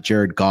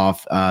Jared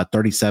Goff,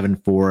 37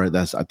 for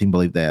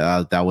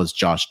that was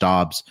Josh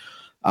Dobbs.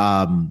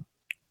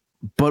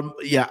 But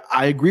yeah,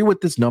 I agree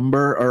with this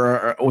number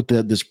or with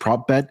this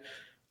prop bet.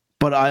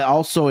 But I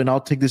also, and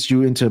I'll take this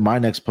into my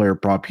next player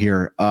prop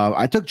here.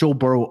 I took Joe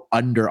Burrow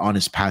under on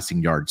his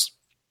passing yards.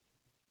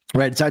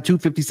 Right, it's at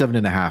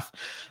 257.5.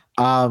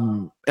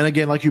 And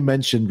again, like you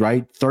mentioned,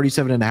 right,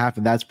 37.5,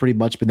 and that's pretty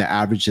much been the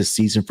average this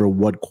season for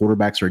what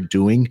quarterbacks are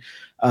doing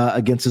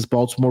against this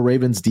Baltimore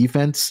Ravens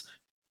defense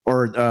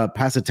or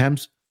pass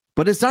attempts.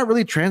 But it's not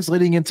really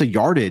translating into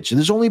yardage.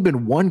 There's only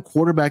been one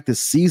quarterback this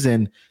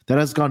season that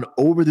has gone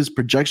over this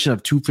projection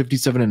of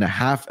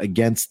 257.5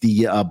 against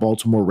the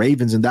Baltimore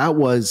Ravens, and that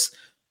was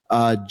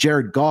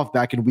Jared Goff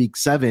back in week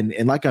 7.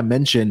 And like I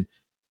mentioned,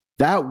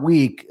 that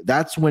week,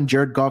 that's when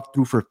Jared Goff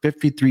threw for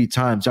 53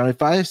 times. Now,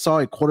 if I saw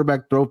a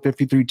quarterback throw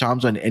 53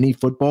 times on any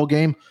football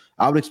game,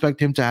 I would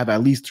expect him to have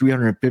at least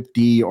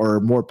 350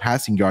 or more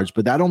passing yards,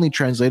 but that only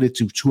translated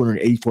to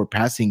 284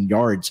 passing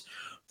yards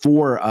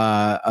for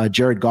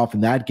Jared Goff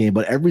in that game.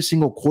 But every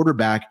single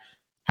quarterback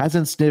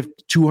hasn't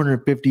sniffed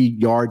 250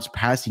 yards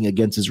passing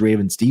against his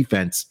Ravens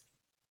defense.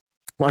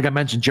 Like I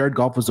mentioned, Jared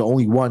Goff was the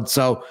only one.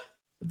 So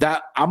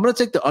that I'm going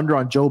to take the under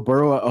on Joe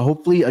Burrow.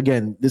 Hopefully,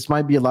 again, this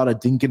might be a lot of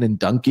dinking and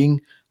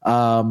dunking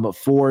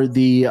for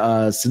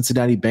the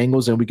Cincinnati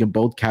Bengals, and we can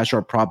both cash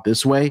our prop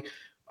this way.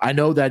 I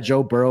know that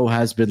Joe Burrow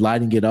has been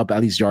lighting it up,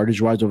 at least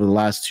yardage-wise, over the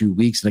last 2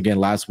 weeks. And again,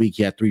 last week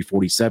he had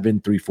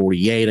 347,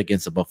 348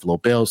 against the Buffalo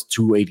Bills,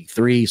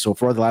 283. So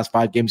for the last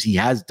 5 games, he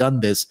has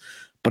done this.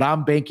 But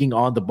I'm banking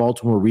on the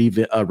Baltimore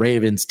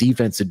Ravens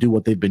defense to do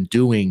what they've been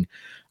doing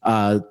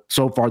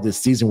so far this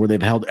season, where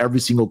they've held every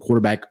single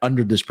quarterback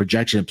under this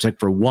projection, except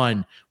for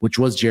one, which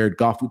was Jared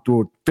Goff, who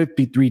threw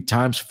 53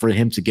 times for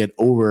him to get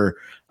over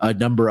a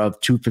number of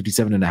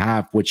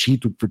 257.5, which he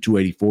took for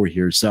 284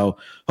 here. So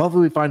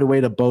hopefully we find a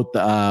way to both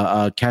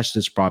cash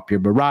this prop here.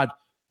 But Rod,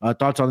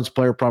 thoughts on this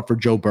player prop for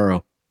Joe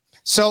Burrow?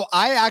 So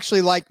I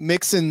actually like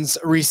Mixon's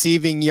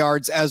receiving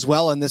yards as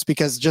well in this,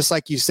 because just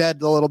like you said,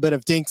 a little bit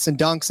of dinks and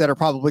dunks that are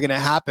probably going to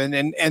happen.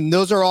 And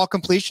those are all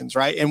completions,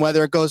 right? And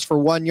whether it goes for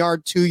 1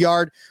 yard, 2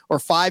 yard, or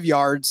 5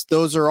 yards,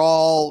 those are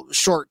all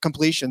short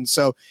completions.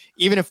 So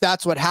even if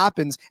that's what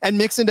happens, and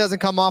Mixon doesn't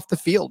come off the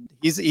field,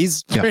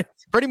 he's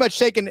pretty much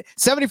taken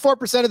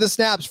 74% of the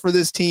snaps for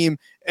this team.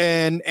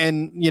 And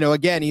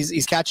again,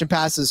 he's catching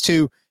passes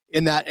too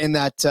in that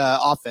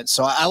offense.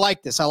 So I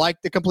like this. I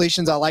like the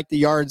completions. I like the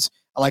yards.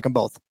 I like them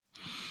both.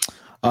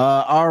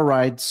 All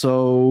right.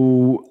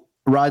 So,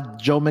 Rod,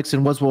 Joe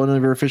Mixon was one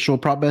of your official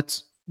prop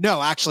bets?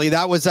 No, actually,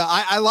 that was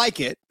I like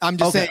it. I'm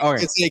just saying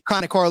it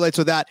kind of correlates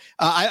with that.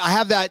 I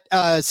have that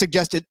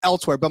suggested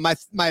elsewhere, but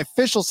my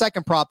official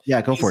second prop.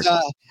 Yeah, go for it.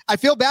 I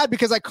feel bad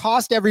because I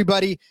cost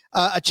everybody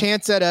a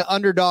chance at an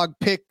underdog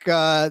pick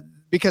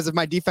because of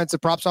my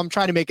defensive prop. So I'm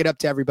trying to make it up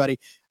to everybody.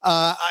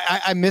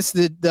 I missed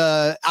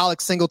the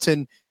Alex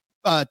Singleton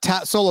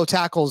solo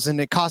tackles,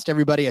 and it cost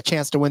everybody a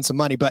chance to win some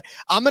money. But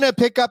I'm going to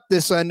pick up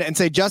this one and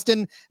say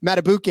Justin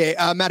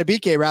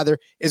Madubuike rather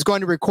is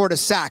going to record a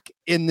sack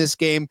in this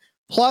game,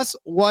 plus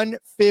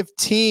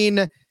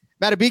 115.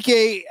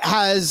 Madubuike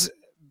has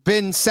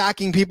been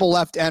sacking people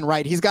left and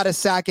right. He's got a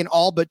sack in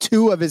all but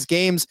 2 of his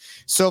games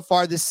so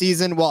far this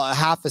season. Well, a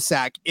half a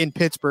sack in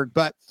Pittsburgh,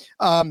 but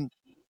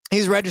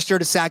he's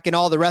registered a sack in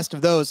all the rest of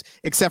those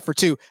except for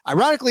 2.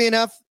 Ironically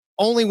enough,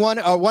 only one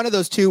of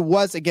those 2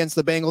 was against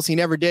the Bengals. He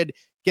never did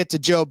get to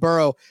Joe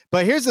Burrow.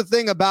 But here's the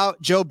thing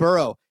about Joe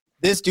Burrow.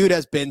 This dude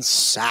has been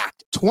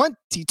sacked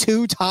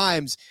 22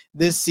 times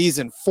this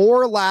season.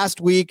 4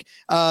 last week,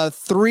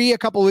 3 a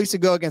couple weeks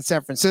ago against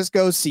San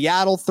Francisco,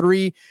 Seattle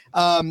 3.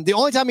 The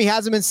only time he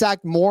hasn't been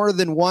sacked more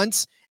than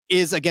once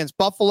is against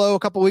Buffalo a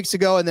couple weeks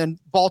ago, and then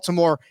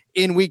Baltimore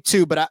in week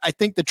 2. But I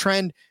think the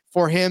trend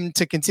for him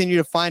to continue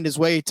to find his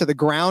way to the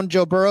ground,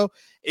 Joe Burrow,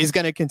 is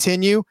going to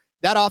continue.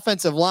 That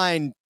offensive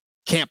line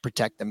can't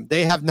protect them.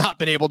 They have not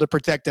been able to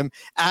protect him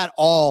at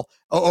all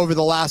over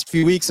the last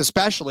few weeks,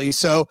 especially.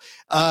 So,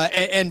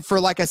 and for,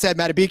 like I said,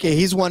 Madubuike,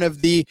 he's one of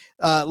the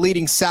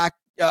leading sack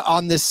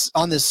on this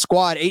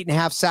squad,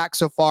 8.5 sacks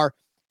so far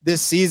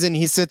this season.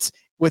 He sits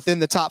within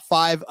the top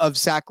 5 of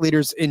sack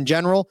leaders in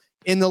general.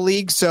 in the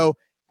league. So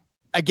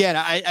again,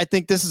 I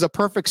think this is a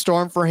perfect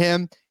storm for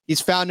him.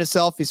 He's found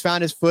himself. He's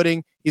found his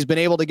footing. He's been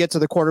able to get to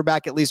the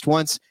quarterback at least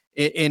once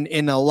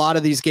in a lot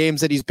of these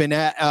games that he's been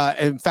at.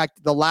 In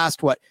fact, the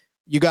last,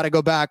 you got to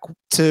go back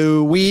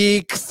to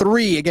week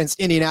 3 against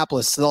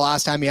Indianapolis. The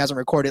last time he hasn't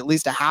recorded at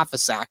least a half a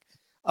sack.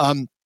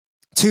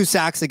 2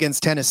 sacks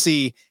against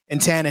Tennessee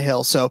and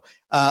Tannehill. So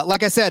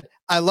like I said,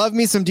 I love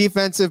me some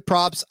defensive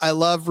props. I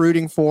love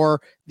rooting for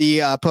the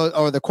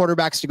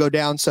quarterbacks to go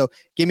down. So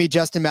give me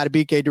Justin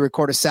Madubuike to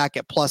record a sack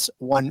at plus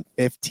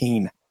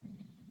 115.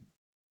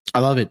 I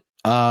love it.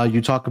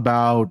 You talk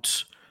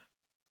about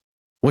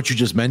what you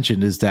just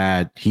mentioned is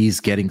that he's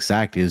getting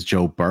sacked is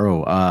Joe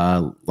Burrow.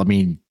 I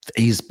mean,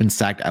 he's been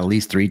sacked at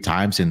least 3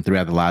 times in 3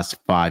 out of the last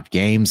 5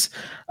 games.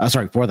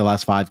 4 of the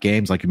last 5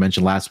 games. Like you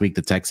mentioned last week,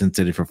 the Texans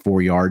did it for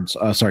 4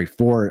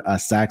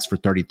 sacks for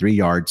 33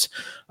 yards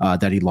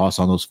that he lost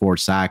on those 4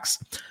 sacks.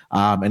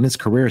 In his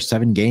career,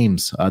 7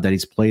 games that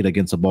he's played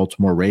against the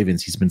Baltimore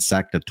Ravens, he's been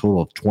sacked a total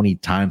of 20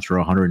 times for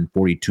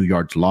 142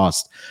 yards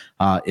lost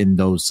in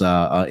those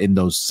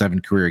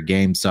 7 career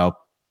games. So,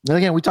 and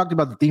again, we talked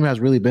about the theme has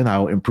really been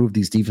how improved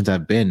these defenses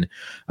have been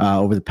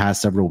over the past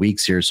several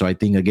weeks here. So I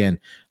think, again,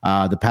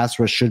 the pass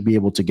rush should be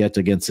able to get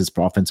against this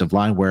offensive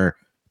line, where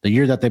the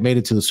year that they made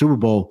it to the Super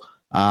Bowl,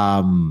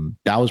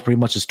 that was pretty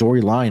much a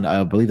storyline.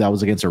 I believe that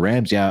was against the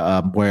Rams,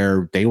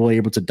 where they were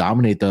able to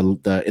dominate in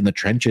the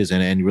trenches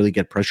and really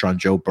get pressure on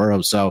Joe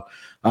Burrow. So,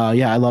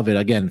 I love it.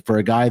 Again, for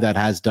a guy that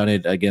has done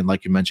it, again,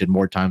 like you mentioned,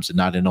 more times than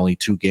not in only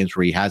 2 games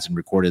where he hasn't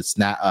recorded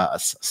a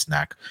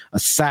sack.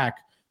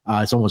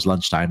 It's almost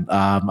lunchtime.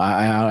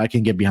 I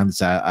can get behind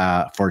this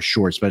for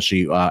sure,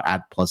 especially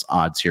at plus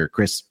odds here.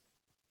 Chris?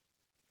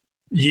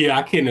 Yeah,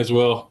 I can as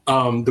well.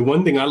 The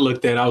one thing I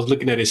was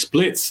looking at his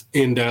splits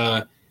in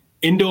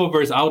indoor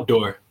versus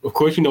outdoor. Of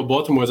course,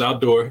 Baltimore's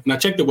outdoor. And I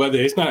checked the weather.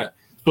 It's not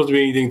supposed to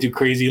be anything too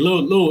crazy. A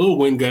little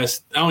wind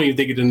gust. I don't even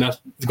think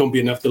it's going to be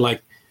enough to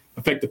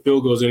affect the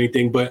field goals or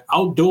anything. But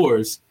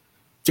outdoors,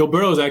 Joe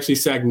Burrow has actually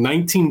sacked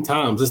 19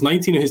 times. That's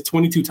 19 of his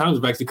 22 times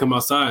have actually come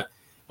outside.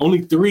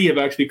 Only 3 have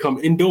actually come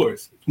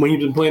indoors when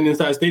he's been playing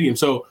inside stadium.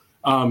 So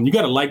you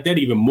got to like that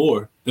even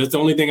more. That's the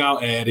only thing I'll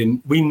add.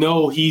 And we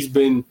know he's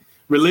been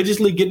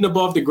religiously getting up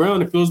off the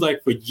ground, it feels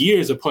like, for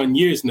years upon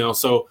years now.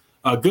 So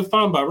good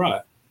find by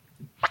Rod.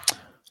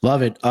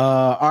 Love it.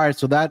 All right,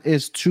 so that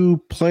is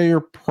 2 player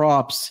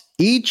props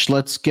each.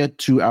 Let's get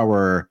to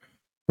our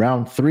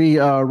round 3.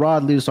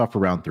 Rod, lead us off for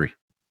round 3.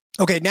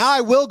 Okay, now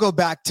I will go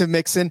back to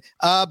Mixon,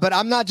 but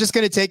I'm not just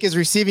going to take his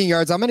receiving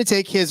yards. I'm going to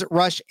take his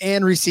rush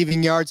and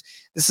receiving yards.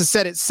 This is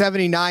set at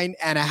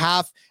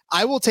 79.5.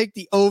 I will take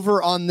the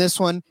over on this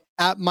one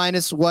at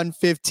minus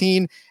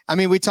 115. I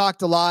mean, we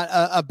talked a lot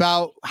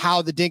about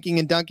how the dinking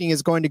and dunking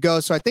is going to go.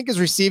 So I think his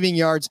receiving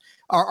yards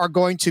are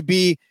going to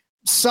be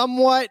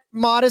somewhat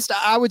modest.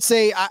 I would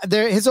say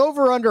his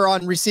over-under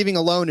on receiving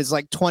alone is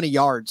like 20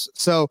 yards.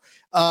 So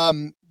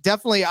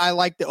definitely I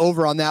like the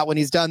over on that when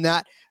he's done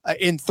that.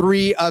 In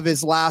 3 of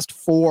his last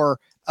 4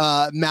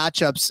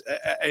 matchups,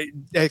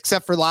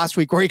 except for last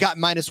week where he got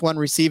minus 1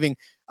 receiving.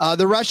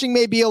 The rushing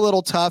may be a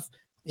little tough.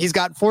 He's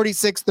got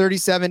 46,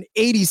 37,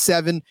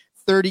 87,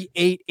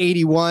 38,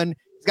 81.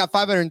 He's got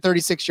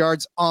 536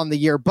 yards on the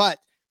year, but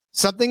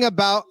something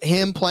about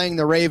him playing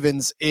the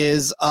Ravens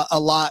is a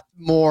lot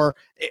more.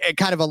 It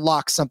kind of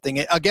unlocks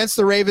something. Against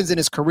the Ravens in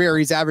his career,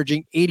 he's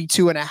averaging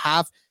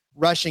 82.5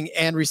 rushing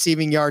and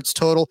receiving yards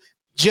total,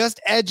 just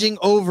edging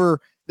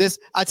over this.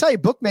 I tell you,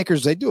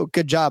 bookmakers, they do a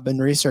good job in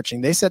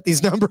researching. They set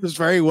these numbers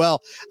very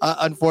well,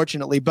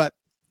 unfortunately. But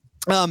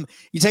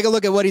you take a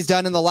look at what he's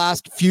done in the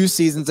last few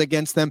seasons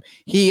against them.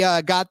 He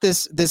got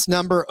this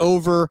number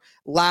over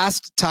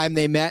last time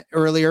they met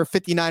earlier,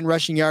 59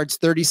 rushing yards,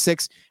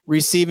 36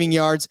 receiving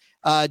yards.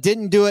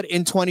 Didn't do it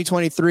in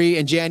 2023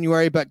 in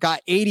January, but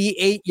got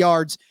 88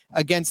 yards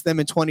against them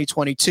in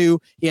 2022.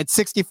 He had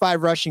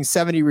 65 rushing,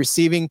 70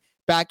 receiving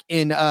back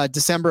in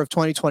December of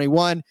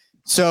 2021.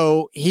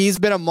 So he's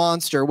been a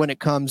monster when it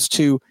comes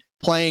to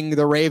playing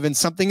the Ravens.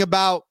 Something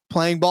about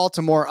playing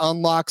Baltimore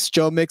unlocks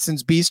Joe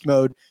Mixon's beast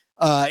mode,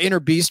 inner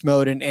beast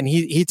mode, and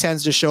he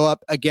tends to show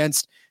up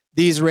against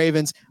these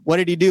Ravens. What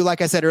did he do?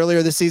 Like I said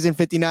earlier this season,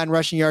 59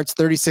 rushing yards,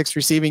 36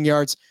 receiving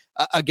yards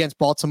against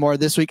Baltimore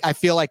this week. I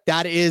feel like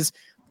that is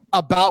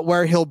about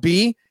where he'll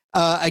be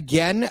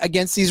again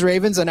against these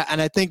Ravens. And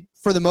I think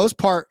for the most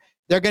part,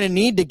 they're going to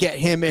need to get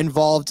him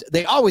involved.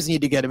 They always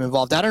need to get him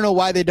involved. I don't know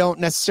why they don't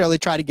necessarily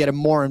try to get him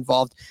more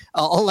involved.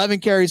 11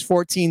 carries,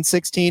 14,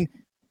 16.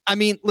 I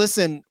mean,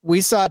 listen,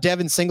 we saw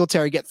Devin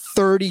Singletary get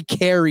 30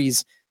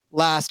 carries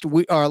last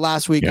week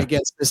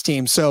against this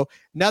team. So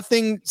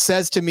nothing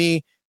says to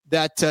me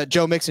that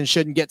Joe Mixon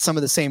shouldn't get some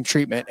of the same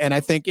treatment. And I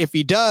think if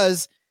he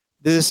does,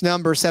 this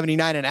number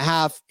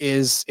 79.5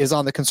 is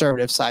on the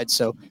conservative side.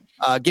 So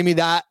give me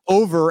that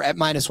over at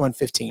minus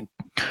 115.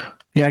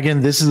 Yeah,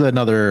 again, this is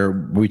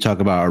another, we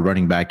talk about a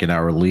running back in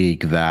our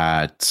league in the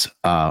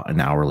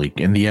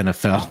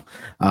NFL,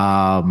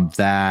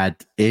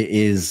 that it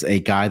is a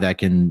guy that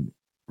can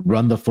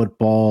run the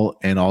football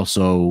and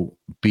also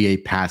be a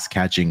pass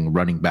catching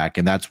running back.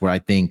 And that's where I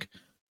think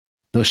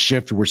the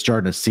shift we're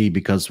starting to see,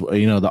 because, the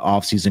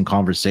offseason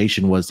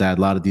conversation was that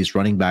a lot of these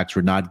running backs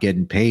were not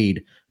getting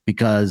paid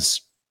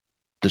because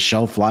the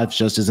shelf life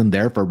just isn't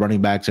there for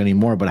running backs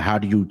anymore. But how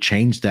do you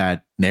change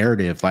that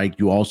narrative? Like,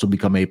 you also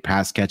become a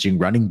pass catching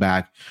running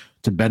back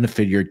to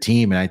benefit your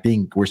team. And I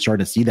think we're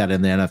starting to see that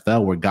in the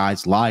NFL, where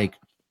guys like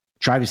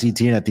Travis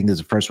Etienne, I think is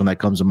the first one that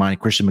comes to mind.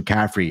 Christian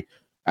McCaffrey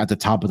at the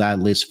top of that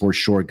list for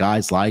sure.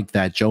 Guys like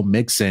that. Joe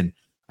Mixon,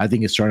 I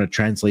think, is starting to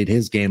translate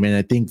his game. And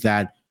I think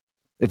that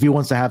if he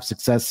wants to have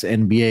success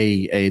and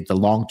be the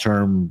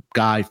long-term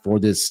guy for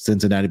this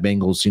Cincinnati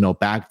Bengals,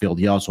 backfield,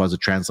 he also has to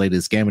translate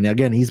his game. And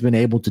again, he's been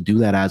able to do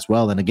that as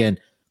well. And again,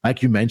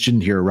 like you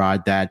mentioned here,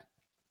 Rod, that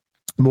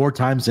more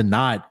times than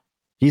not,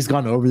 he's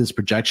gone over this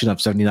projection of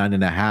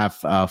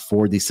 79.5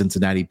 for the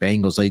Cincinnati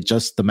Bengals. Like,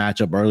 just the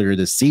matchup earlier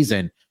this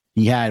season,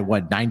 he had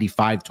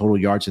 95 total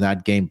yards in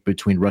that game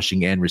between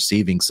rushing and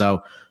receiving.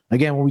 So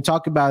again, when we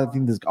talk about, I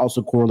think this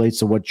also correlates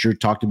to what you're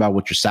talking about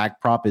with your sack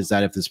prop, is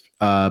that if this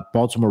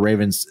Baltimore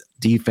Ravens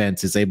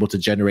defense is able to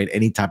generate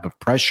any type of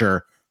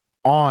pressure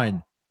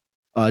on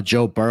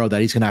Joe Burrow,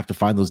 that he's going to have to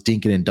find those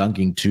dinking and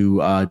dunking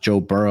to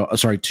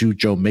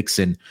Joe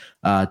Mixon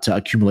to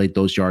accumulate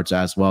those yards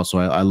as well. So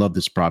I love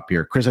this prop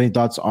here. Chris, any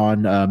thoughts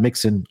on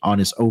Mixon on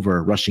his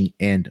over rushing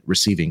and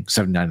receiving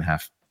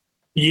 79.5?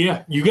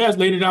 Yeah, you guys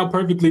laid it out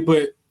perfectly,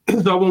 but I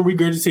won't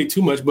regurgitate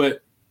too much,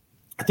 but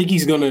I think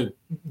he's going to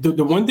 –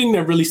 the one thing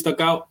that really stuck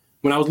out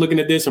when I was looking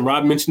at this, and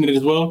Rod mentioned it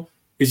as well,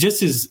 is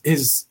just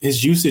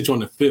his usage on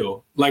the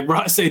field. Like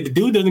Rod said, the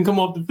dude doesn't come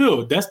off the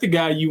field. That's the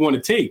guy you want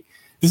to take.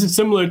 This is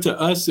similar to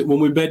us when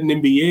we bet in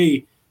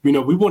NBA. We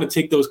want to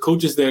take those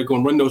coaches that are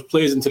going to run those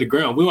players into the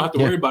ground. We don't have to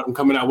worry about them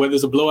coming out, whether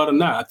it's a blowout or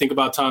not. I think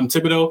about Tom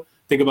Thibodeau,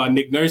 think about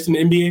Nick Nurse in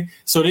the NBA.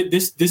 So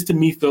this to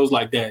me feels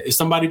like that. It's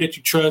somebody that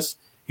you trust.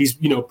 He's,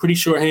 pretty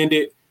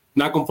short-handed,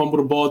 not going to fumble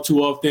the ball too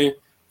often.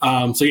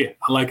 So, yeah,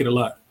 I like it a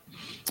lot.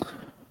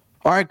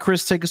 All right,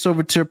 Chris, take us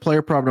over to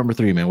player prop number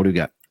 3, man. What do we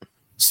got?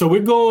 So we're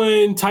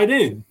going tight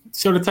end.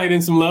 Show the tight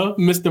end some love.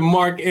 Mr.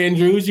 Mark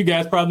Andrews. You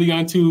guys probably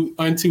aren't too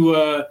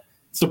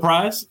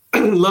surprised.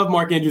 Love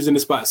Mark Andrews in the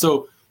spot.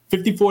 So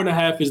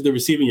 54.5 is the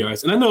receiving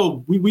yards. And I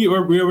know we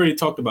already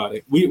talked about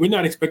it. We're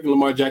not expecting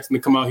Lamar Jackson to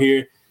come out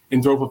here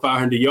and throw for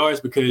 500 yards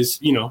because,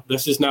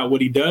 that's just not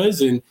what he does.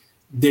 And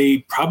they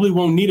probably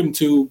won't need him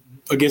to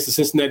against the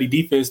Cincinnati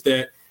defense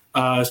that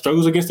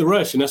struggles against the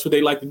rush, and that's what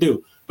they like to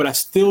do. But I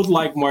still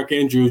like Mark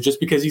Andrews just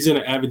because he's in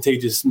an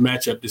advantageous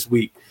matchup this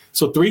week.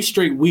 So 3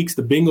 straight weeks,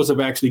 the Bengals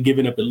have actually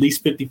given up at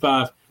least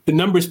 55. The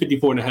number is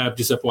 54.5,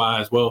 just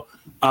FYI as well.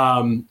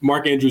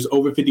 Mark Andrews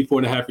over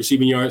 54.5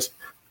 receiving yards.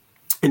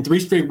 In 3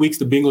 straight weeks,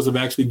 the Bengals have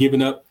actually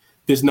given up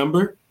this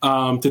number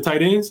to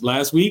tight ends.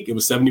 Last week, it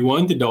was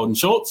 71 to Dalton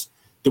Schultz.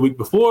 The week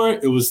before,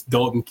 it was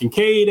Dalton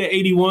Kincaid at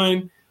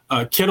 81.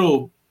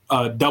 Kittle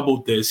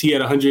doubled this. He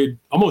had 100,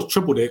 almost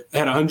tripled it,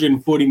 had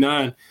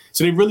 149.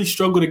 So they really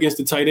struggled against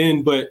the tight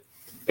end.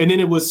 And then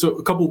it was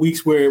a couple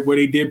weeks where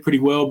they did pretty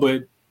well.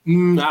 But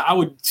I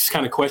would just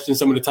kind of question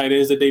some of the tight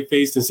ends that they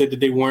faced and said that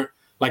they weren't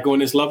like on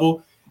this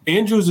level.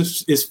 Andrews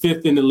is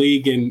 5th in the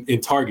league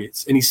in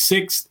targets, and he's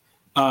 6th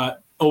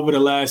over the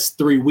last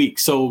 3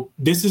 weeks. So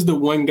this is the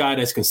one guy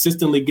that's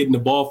consistently getting the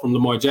ball from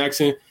Lamar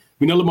Jackson.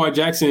 We know Lamar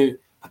Jackson,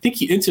 I think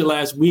he entered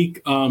last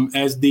week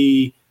as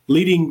the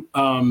leading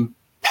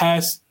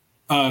pass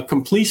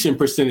completion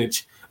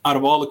percentage out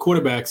of all the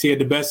quarterbacks. He had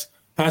the best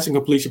passing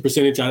completion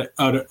percentage out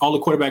of all the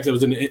quarterbacks that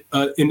was in the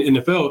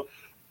NFL.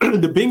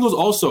 The Bengals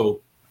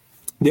also,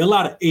 they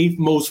allowed 8th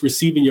most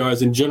receiving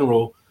yards in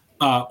general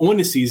on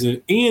the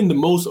season, and the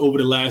most over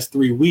the last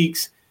 3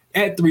 weeks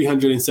at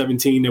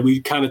 317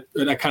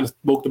 that I kind of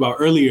spoke about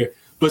earlier.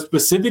 But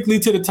specifically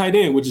to the tight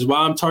end, which is why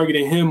I'm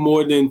targeting him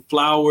more than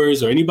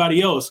Flowers or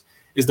anybody else,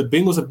 is the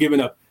Bengals have given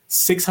up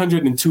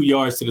 602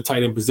 yards to the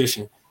tight end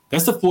position.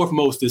 That's the 4th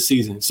most this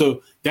season.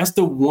 So that's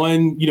the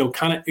one,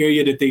 kind of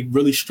area that they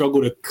really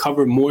struggle to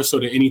cover more so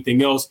than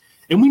anything else.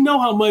 And we know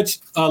how much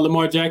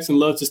Lamar Jackson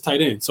loves his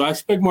tight end. So I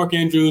expect Mark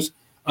Andrews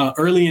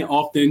early and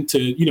often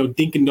to,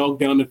 dink and dunk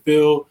down the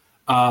field.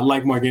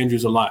 Like Mark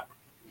Andrews a lot.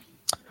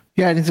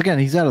 Yeah, and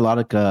he's had a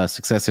lot of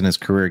success in his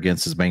career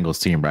against his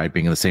Bengals team, right?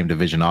 Being in the same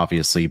division,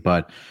 obviously.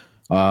 But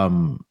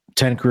 10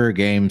 career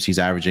games, he's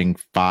averaging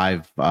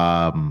 5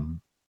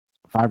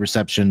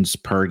 receptions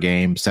per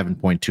game,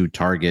 7.2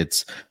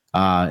 targets,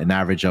 an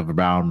average of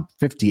around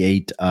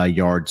 58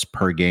 yards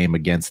per game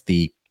against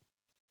the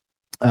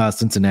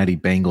Cincinnati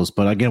Bengals.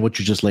 But again, what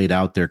you just laid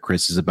out there,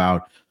 Chris, is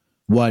about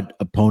what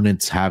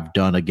opponents have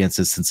done against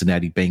the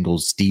Cincinnati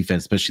Bengals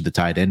defense, especially the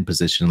tight end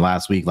position.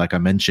 Last week, like I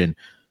mentioned,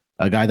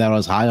 a guy that I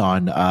was high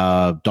on,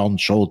 Dalton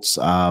Schultz,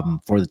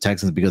 for the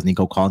Texans because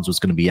Nico Collins was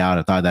going to be out.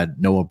 I thought that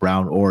Noah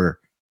Brown or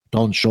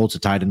Dalton Schultz, a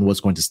tight end,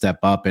 was going to step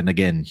up. And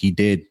again, he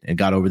did and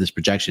got over this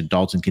projection.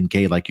 Dalton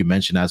Kincaid, like you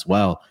mentioned as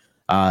well.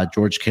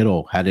 George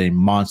Kittle had a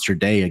monster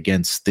day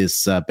against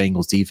this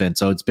Bengals defense.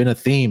 So it's been a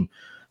theme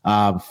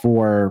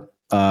for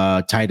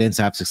tight ends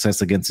to have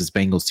success against this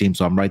Bengals team.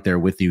 So I'm right there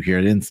with you here.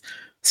 And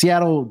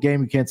Seattle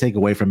game you can't take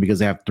away from because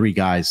they have 3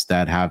 guys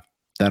that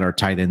are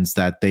tight ends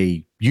that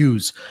they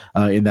use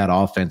in that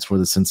offense for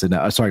the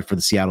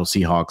Seattle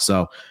Seahawks.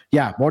 So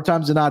yeah, more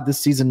times than not this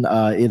season,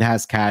 it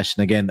has cashed.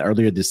 And again,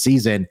 earlier this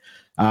season,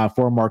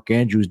 for Mark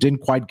Andrews, didn't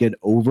quite get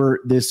over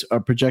this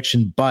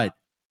projection, but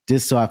did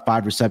still have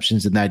 5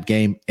 receptions in that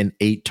game and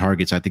 8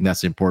 targets. I think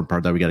that's the important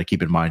part that we got to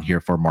keep in mind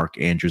here for Mark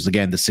Andrews.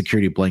 Again, the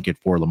security blanket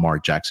for Lamar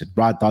Jackson.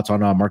 Rod, thoughts on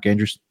Mark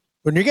Andrews?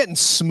 When you're getting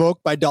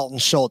smoked by Dalton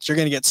Schultz, you're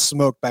going to get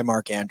smoked by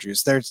Mark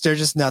Andrews. There's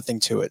just nothing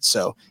to it.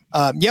 So,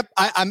 yep,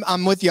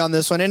 I'm with you on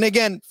this one. And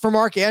again, for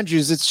Mark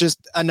Andrews, it's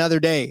just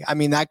another day. I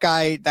mean, that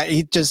guy, that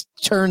he just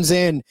turns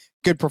in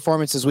good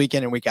performances week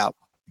in and week out.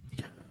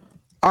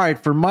 All right,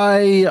 for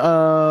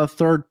my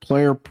third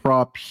player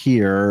prop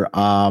here,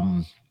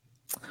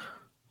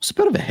 it's a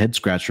bit of a head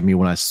scratch for me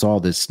when I saw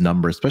this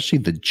number, especially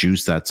the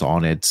juice that's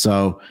on it.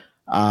 So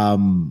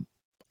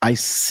I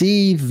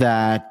see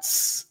that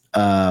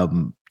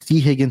T.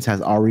 Higgins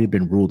has already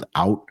been ruled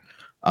out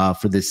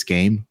for this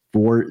game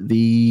for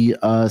the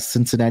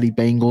Cincinnati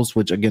Bengals,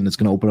 which again is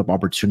going to open up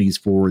opportunities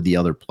for the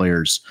other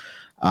players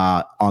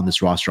on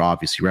this roster,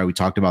 obviously, right? We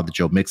talked about the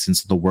Joe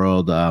Mixons of the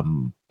world,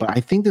 but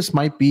I think this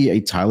might be a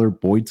Tyler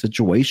Boyd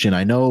situation.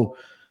 I know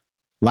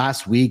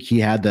last week he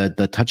had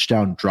the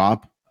touchdown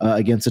drop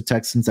against the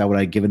Texans that would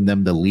have given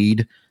them the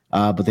lead,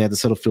 but they had to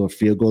settle for a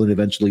field goal and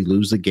eventually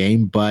lose the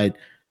game. But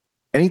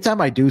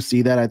anytime I do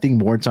see that, I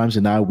think more times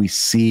than not, we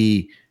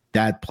see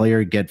that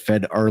player get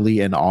fed early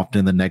and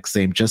often the next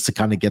game just to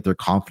kind of get their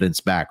confidence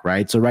back,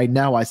 right? So right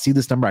now I see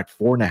this number at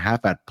 4.5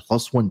 at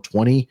plus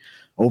 120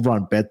 over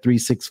on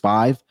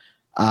Bet365.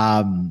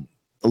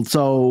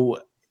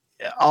 So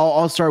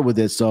I'll start with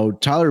this. So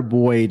Tyler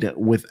Boyd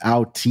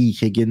without T.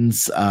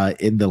 Higgins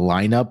in the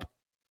lineup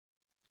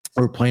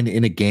or playing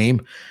in a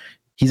game,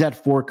 he's had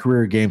 4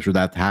 career games where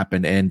that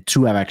happened, and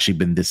 2 have actually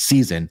been this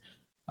season.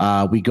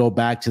 We go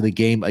back to the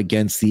game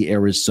against the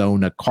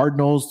Arizona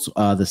Cardinals,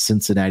 the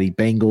Cincinnati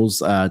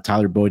Bengals.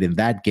 Tyler Boyd in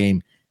that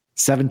game,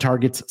 7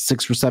 targets,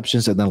 6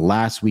 receptions. And then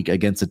last week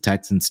against the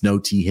Texans, no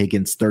T.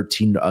 Higgins,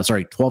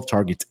 12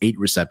 targets, 8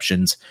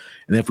 receptions.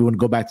 And if we want to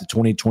go back to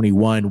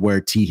 2021, where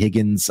T.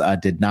 Higgins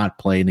did not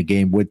play in a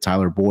game with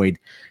Tyler Boyd,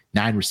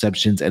 9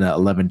 receptions and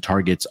 11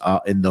 targets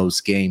in those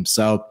games.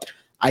 So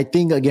I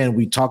think, again,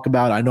 we talk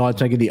about, I know I'm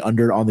taking the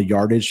under on the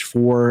yardage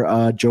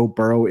for Joe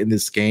Burrow in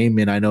this game.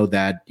 And I know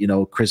that,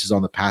 Chris is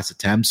on the pass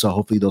attempts. So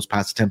hopefully those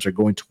pass attempts are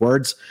going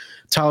towards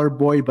Tyler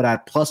Boyd. But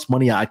at plus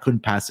money, I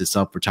couldn't pass this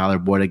up for Tyler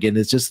Boyd. Again,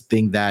 it's just a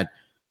thing that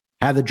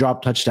had the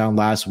drop touchdown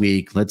last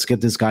week. Let's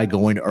get this guy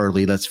going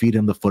early. Let's feed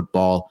him the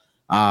football.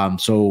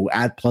 So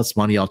at plus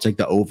money, I'll take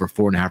the over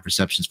 4.5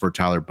 receptions for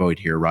Tyler Boyd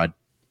here, Rod.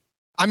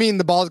 I mean,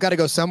 the ball's got to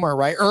go somewhere,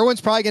 right?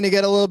 Irwin's probably going to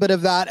get a little bit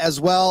of that as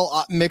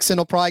well. Mixon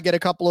will probably get a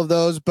couple of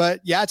those. But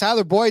yeah,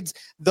 Tyler Boyd's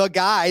the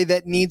guy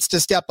that needs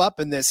to step up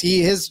in this.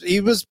 He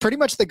was pretty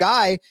much the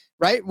guy,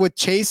 right? With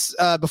Chase,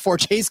 before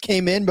Chase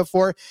came in,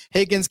 before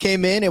Higgins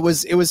came in, it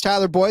was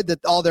Tyler Boyd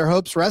that all their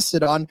hopes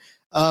rested on.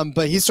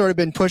 But he's sort of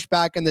been pushed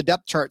back in the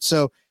depth chart.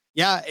 So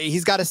yeah,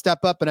 he's got to step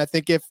up. And I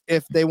think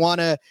if they want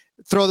to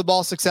throw the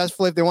ball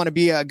successfully, if they want to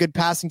be a good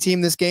passing team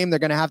this game, they're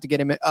going to have to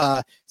get him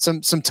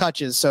some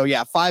touches. So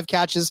yeah, 5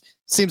 catches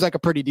seems like a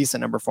pretty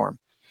decent number for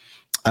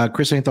him.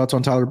 Chris, any thoughts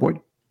on Tyler Boyd?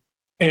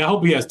 Hey, I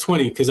hope he has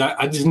 20 because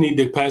I just need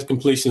the pass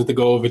completions to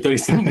go over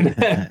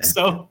 37.5.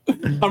 So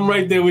I'm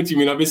right there with you.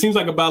 It seems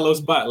like a buy low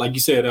spot, like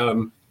you said,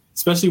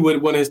 especially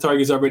with one of his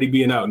targets already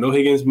being out. No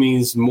Higgins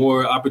means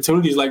more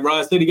opportunities. Like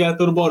Rod said, he got to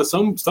throw the ball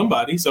to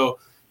somebody. So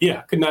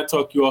yeah, could not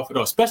talk you off at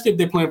all, especially if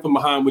they're playing from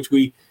behind, which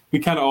we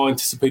kind of all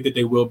anticipate that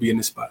they will be in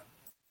this spot.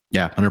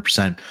 Yeah,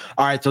 100%.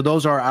 All right, so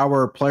those are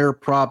our player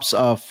props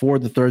for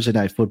the Thursday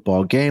night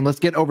football game. Let's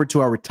get over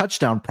to our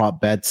touchdown prop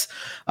bets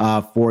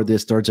for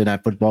this Thursday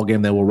night football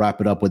game. Then we'll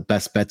wrap it up with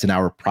best bets in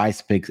our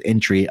prize picks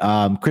entry.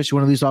 Chris, you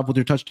want to lead us off with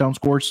your touchdown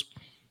scores?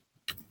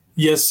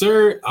 Yes,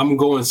 sir. I'm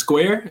going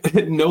square.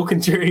 No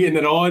contrarian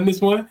at all in this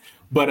one.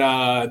 But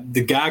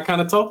the guy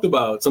kind of talked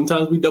about,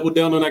 sometimes we double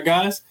down on our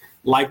guys,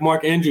 like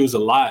Mark Andrews a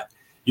lot.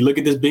 You look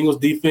at this Bengals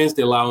defense,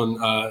 they're allowing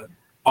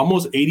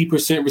almost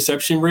 80%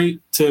 reception rate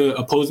to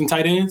opposing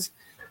tight ends.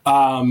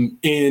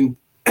 And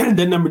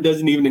that number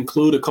doesn't even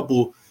include a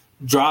couple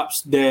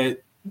drops that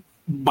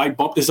might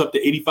bump this up to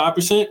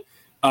 85%.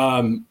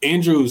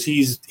 Andrews,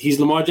 he's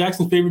Lamar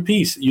Jackson's favorite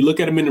piece. You look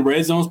at him in the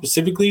red zone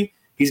specifically,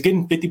 he's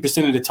getting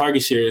 50% of the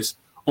target shares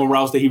on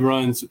routes that he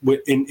runs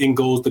in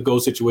goals-to-goal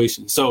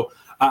situations. So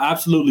I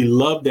absolutely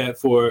love that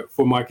for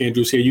Mark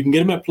Andrews here. You can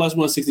get him at plus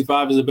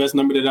 165 is the best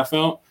number that I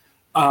found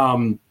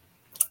on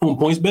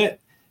PointsBet.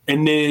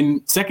 And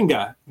then second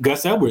guy,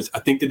 Gus Edwards. I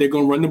think that they're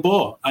going to run the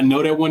ball. I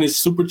know that one is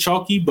super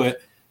chalky,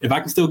 but if I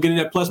can still get it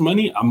at plus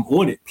money, I'm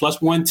on it.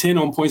 Plus 110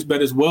 on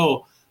PointsBet as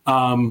well.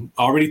 I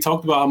already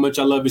talked about how much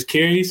I love his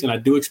carries, and I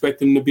do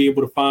expect him to be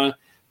able to find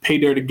pay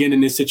dirt again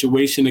in this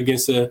situation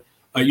against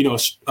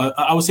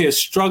I would say a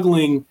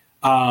struggling,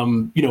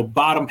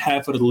 bottom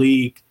half of the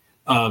league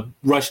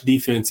rush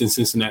defense in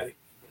Cincinnati.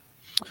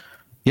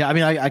 Yeah, I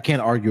mean, I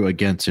can't argue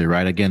against it,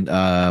 right? Again,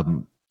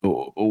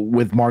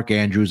 with Mark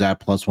Andrews at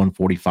plus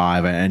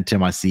 145, and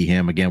Tim, I see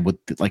him again with,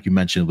 like you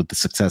mentioned, with the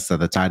success that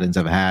the tight ends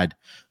have had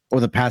over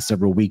the past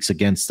several weeks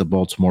against the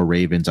Baltimore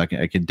Ravens. I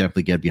can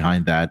definitely get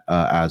behind that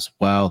as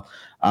well.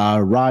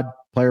 Rod,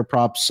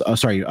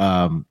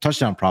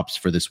 touchdown props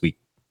for this week.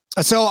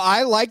 So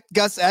I like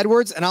Gus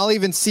Edwards, and I'll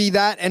even see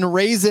that and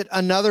raise it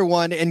another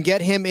one and get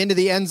him into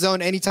the end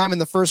zone anytime in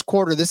the first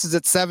quarter. This is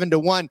at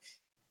 7-1.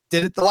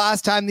 Did it the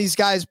last time these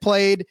guys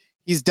played.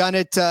 He's done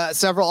it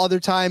several other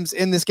times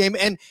in this game.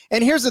 And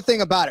here's the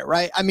thing about it,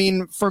 right? I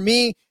mean, for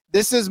me,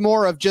 this is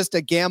more of just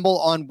a gamble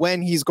on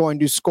when he's going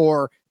to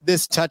score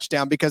this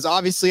touchdown, because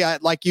obviously,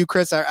 like you,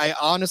 Chris, I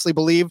honestly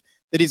believe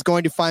that he's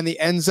going to find the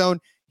end zone.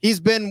 He's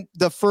been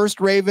the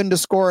first Raven to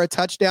score a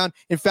touchdown.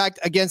 In fact,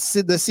 against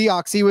the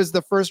Seahawks, he was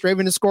the first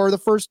Raven to score the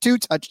first 2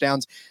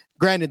 touchdowns.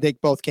 Granted, they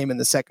both came in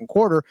the second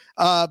quarter,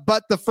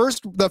 but the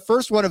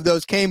first one of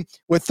those came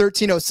with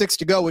 13:06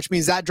 to go, which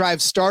means that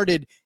drive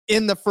started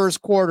in the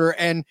first quarter.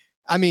 And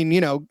I mean,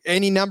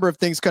 any number of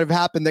things could have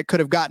happened that could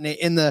have gotten it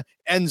in the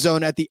end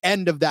zone at the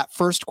end of that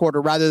first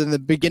quarter rather than the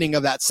beginning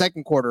of that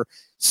second quarter.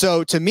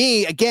 So to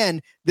me,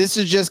 again, this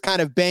is just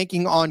kind of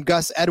banking on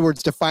Gus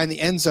Edwards to find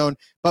the end zone,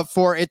 but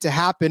for it to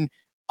happen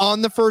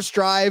on the first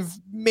drive,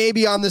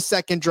 maybe on the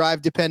second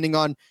drive, depending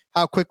on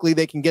how quickly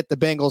they can get the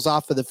Bengals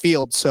off of the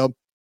field. So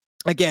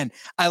again,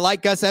 I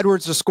like Gus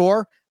Edwards to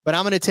score, but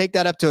I'm going to take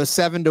that up to a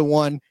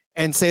 7-1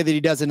 and say that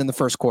he does it in the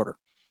first quarter.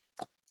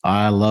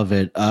 I love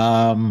it.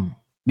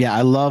 Yeah,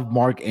 I love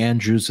Mark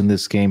Andrews in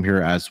this game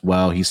here as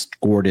well. He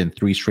scored in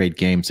 3 straight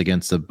games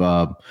against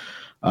the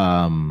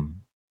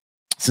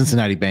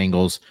Cincinnati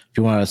Bengals. If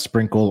you want to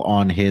sprinkle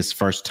on his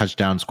first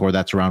touchdown score,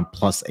 that's around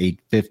plus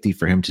 850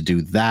 for him to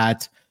do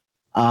that.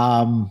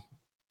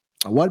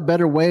 What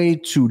better way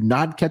to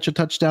not catch a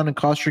touchdown and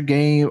cost your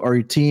game or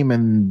your team,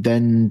 and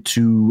then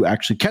to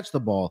actually catch the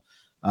ball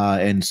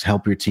and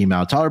help your team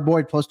out? Tyler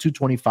Boyd plus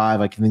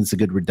 225. I think it's a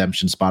good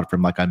redemption spot for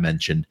him, like I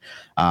mentioned.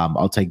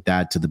 I'll take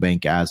that to the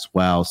bank as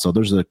well. So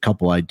there's a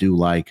couple I do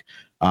like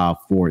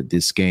for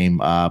this game.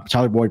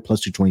 Tyler Boyd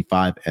plus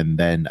 225, and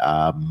then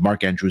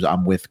Mark Andrews,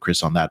 I'm with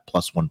Chris on that,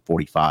 plus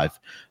 145.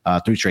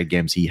 3 straight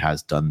games he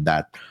has done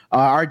that.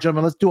 All right,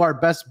 gentlemen, let's do our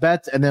best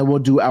bets, and then we'll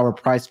do our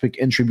prize pick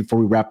entry before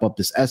we wrap up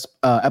this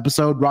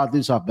episode. Rod,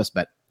 lead us off best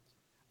bet.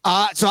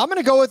 So I'm going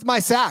to go with my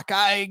sack.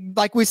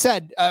 Like we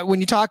said, when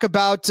you talk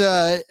about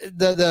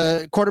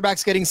the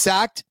quarterbacks getting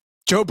sacked,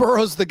 Joe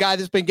Burrow's the guy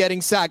that's been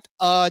getting sacked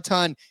a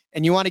ton.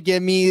 And you want to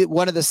give me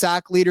one of the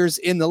sack leaders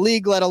in the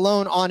league, let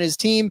alone on his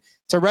team,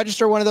 to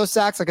register one of those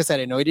sacks. Like I said,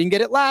 I know he didn't get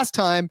it last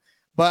time,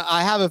 but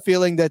I have a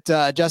feeling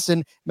that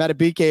Justin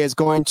Madubuike is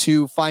going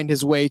to find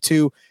his way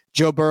to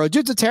Joe Burrow.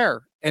 Dude's a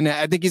terror, and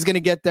I think he's going to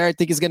get there. I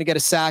think he's going to get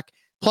a sack.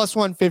 Plus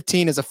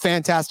 115 is a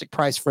fantastic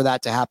price for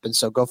that to happen,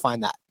 so go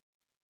find that.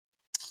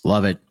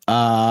 Love it.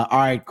 All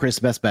right, Chris,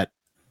 best bet.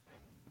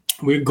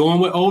 We're going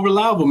with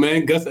over-reliable,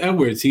 man. Gus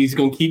Edwards. He's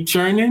going to keep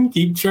churning.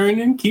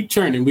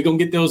 We're going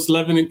to get those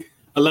 11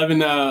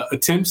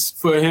 attempts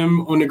for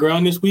him on the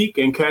ground this week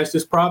and cash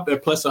this prop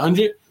at plus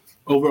 100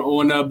 over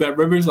on Bet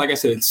Rivers. Like I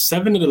said,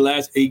 7 of the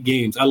last 8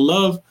 games. I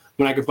love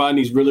when I can find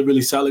these really,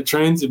 really solid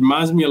trends. It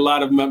reminds me a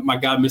lot of my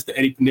guy, Mr.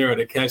 Eddie Pinero,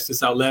 that cashed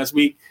this out last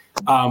week.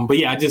 But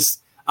yeah,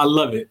 I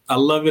love it. I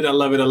love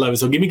it.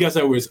 So give me Gus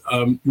Edwards,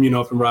 from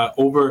Rod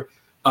over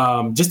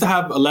just to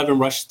have 11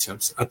 rush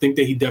attempts. I think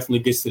that he definitely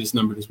gets to this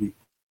number this week.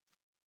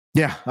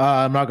 Yeah,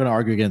 I'm not going to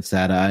argue against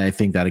that. I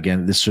think that,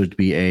 again, this should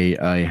be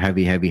a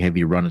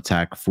heavy run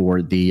attack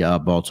for the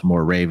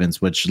Baltimore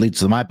Ravens, which leads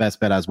to my best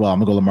bet as well. I'm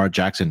going to go Lamar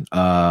Jackson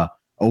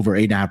over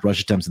 8.5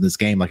 rush attempts in this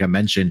game. Like I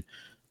mentioned,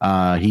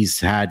 he's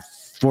had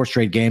 4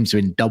 straight games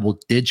in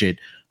double-digit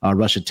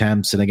rush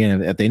attempts. And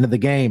again, at the end of the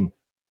game,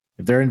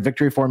 if they're in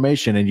victory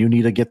formation and you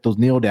need to get those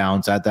kneel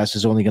downs, that's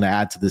just only going to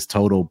add to this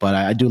total. But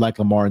I do like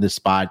Lamar in this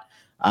spot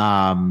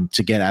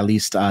to get at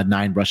least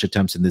 9 rush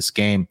attempts in this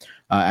game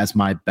as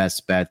my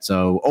best bet.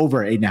 So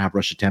over 8.5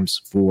 rush attempts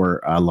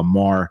for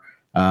Lamar,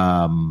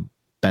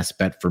 best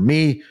bet for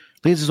me.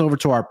 Leads us over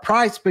to our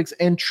prize picks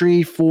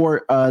entry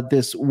for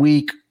this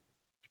week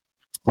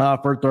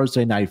for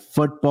Thursday Night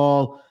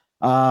Football.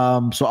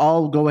 So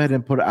I'll go ahead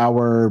and put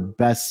our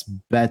best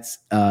bets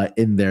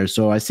in there.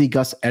 So I see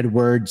Gus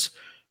Edwards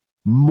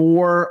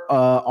more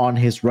on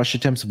his rush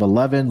attempts of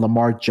 11.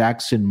 Lamar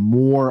Jackson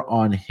more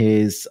on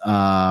his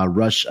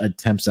rush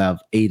attempts of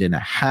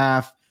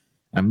 8.5.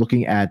 I'm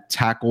looking at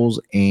tackles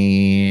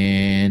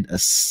and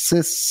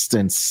assists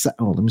and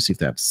let me see if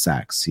they have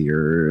sacks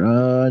here.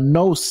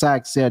 No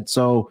sacks yet.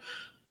 So,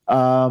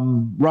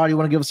 Rod, you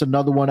want to give us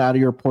another one out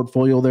of your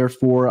portfolio there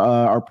for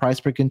our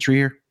prize pick entry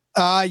here?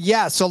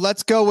 Yeah. So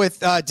let's go with.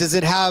 Does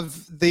it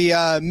have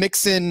the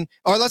Mixon,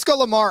 or let's go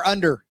Lamar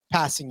under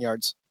passing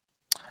yards?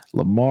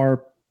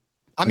 Lamar.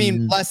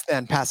 Less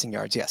than passing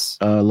yards, yes.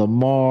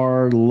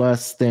 Lamar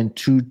less than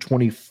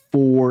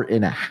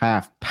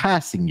 224.5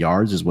 passing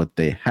yards is what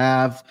they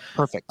have.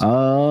 Perfect.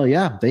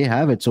 Yeah, they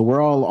have it. So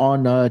we're all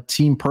on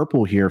Team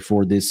Purple here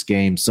for this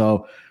game.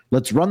 So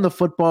let's run the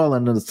football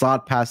and let's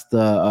not pass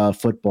the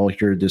football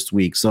here this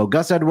week. So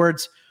Gus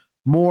Edwards,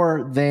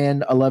 more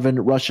than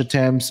 11 rush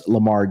attempts.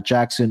 Lamar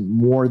Jackson,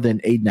 more than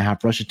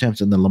 8.5 rush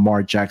attempts. And then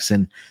Lamar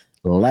Jackson,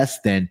 less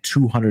than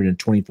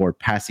 224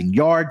 passing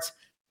yards.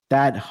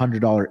 That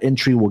 $100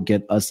 entry will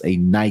get us a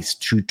nice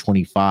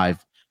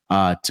 225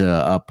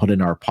 to put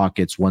in our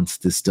pockets once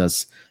this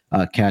does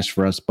cash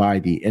for us by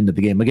the end of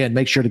the game. Again,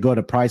 make sure to go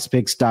to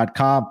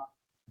prizepicks.com.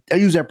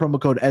 Use that promo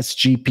code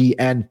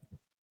SGPN.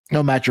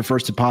 No match your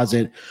first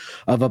deposit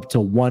of up to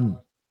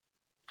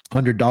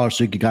 $100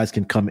 so you guys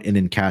can come in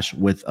and cash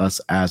with us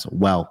as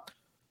well.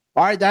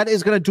 All right, that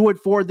is going to do it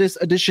for this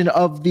edition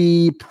of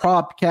the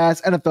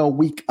Propcast. NFL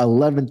Week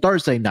 11,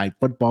 Thursday night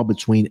football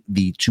between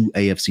the two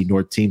AFC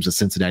North teams, the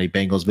Cincinnati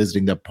Bengals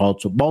visiting the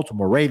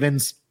Baltimore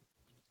Ravens.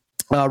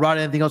 Rod,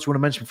 anything else you want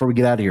to mention before we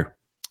get out of here?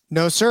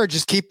 No, sir.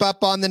 Just keep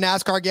up on the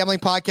NASCAR Gambling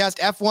Podcast.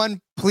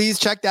 F1, please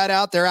check that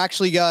out. They're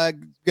actually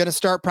going to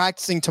start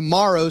practicing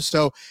tomorrow.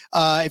 So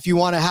if you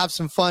want to have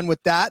some fun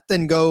with that,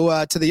 then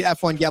go to the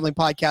F1 Gambling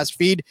Podcast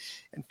feed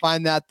and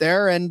find that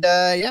there. And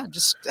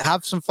just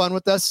have some fun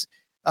with us.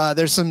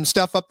 There's some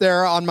stuff up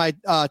there on my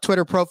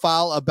Twitter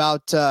profile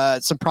about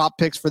some prop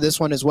picks for this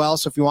one as well.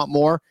 So if you want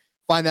more,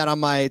 find that on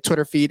my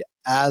Twitter feed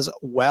as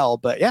well.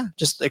 But yeah,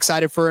 just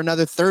excited for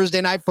another Thursday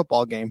night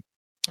football game.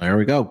 There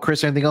we go.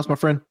 Chris, anything else, my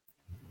friend?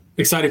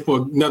 Excited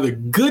for another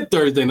good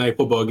Thursday night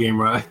football game,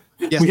 right?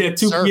 Yes, we had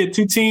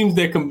two teams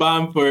that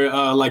combined for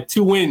like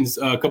 2 wins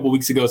a couple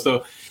weeks ago.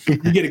 So we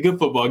get a good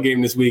football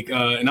game this week.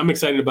 And I'm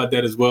excited about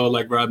that as well,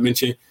 like Rob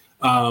mentioned.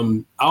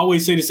 I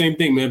always say the same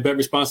thing, man. Bet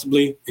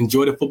responsibly.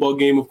 Enjoy the football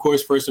game, of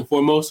course, first and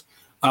foremost.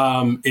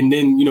 And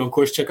then, of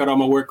course, check out all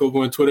my work over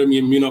on Twitter. Me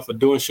and Munoz for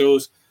doing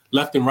shows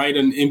left and right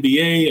on the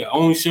NBA,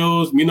 own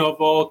shows,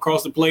 all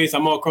across the place.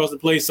 I'm all across the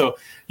place. So,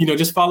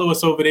 just follow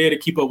us over there to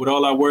keep up with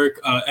all our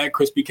work at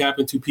Crispy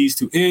Captain, 2 P's,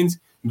 2 N's.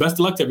 Best of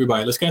luck to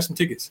everybody. Let's cash some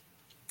tickets.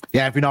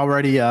 Yeah, if you've not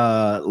already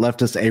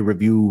left us a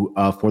review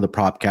for the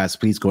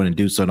Propcast, please go ahead and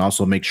do so. And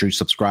also make sure you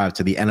subscribe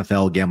to the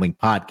NFL Gambling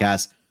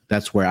Podcast.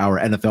 That's where our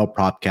NFL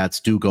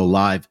Propcasts do go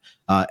live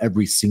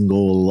every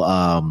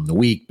single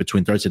week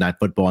between Thursday Night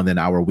Football and then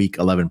our Week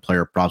 11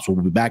 player props.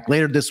 We'll be back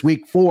later this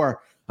week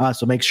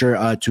so make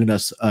sure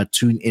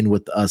tune in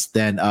with us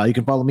then. You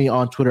can follow me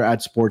on Twitter at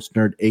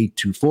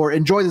SportsNerd824.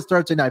 Enjoy this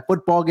Thursday Night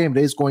Football game.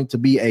 It is going to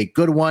be a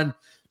good one.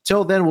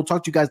 Till then, we'll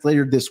talk to you guys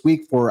later this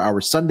week for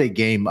our Sunday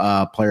game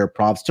player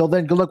props. Till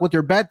then, good luck with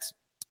your bets.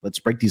 Let's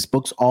break these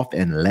books off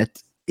and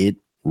let it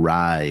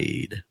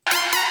ride.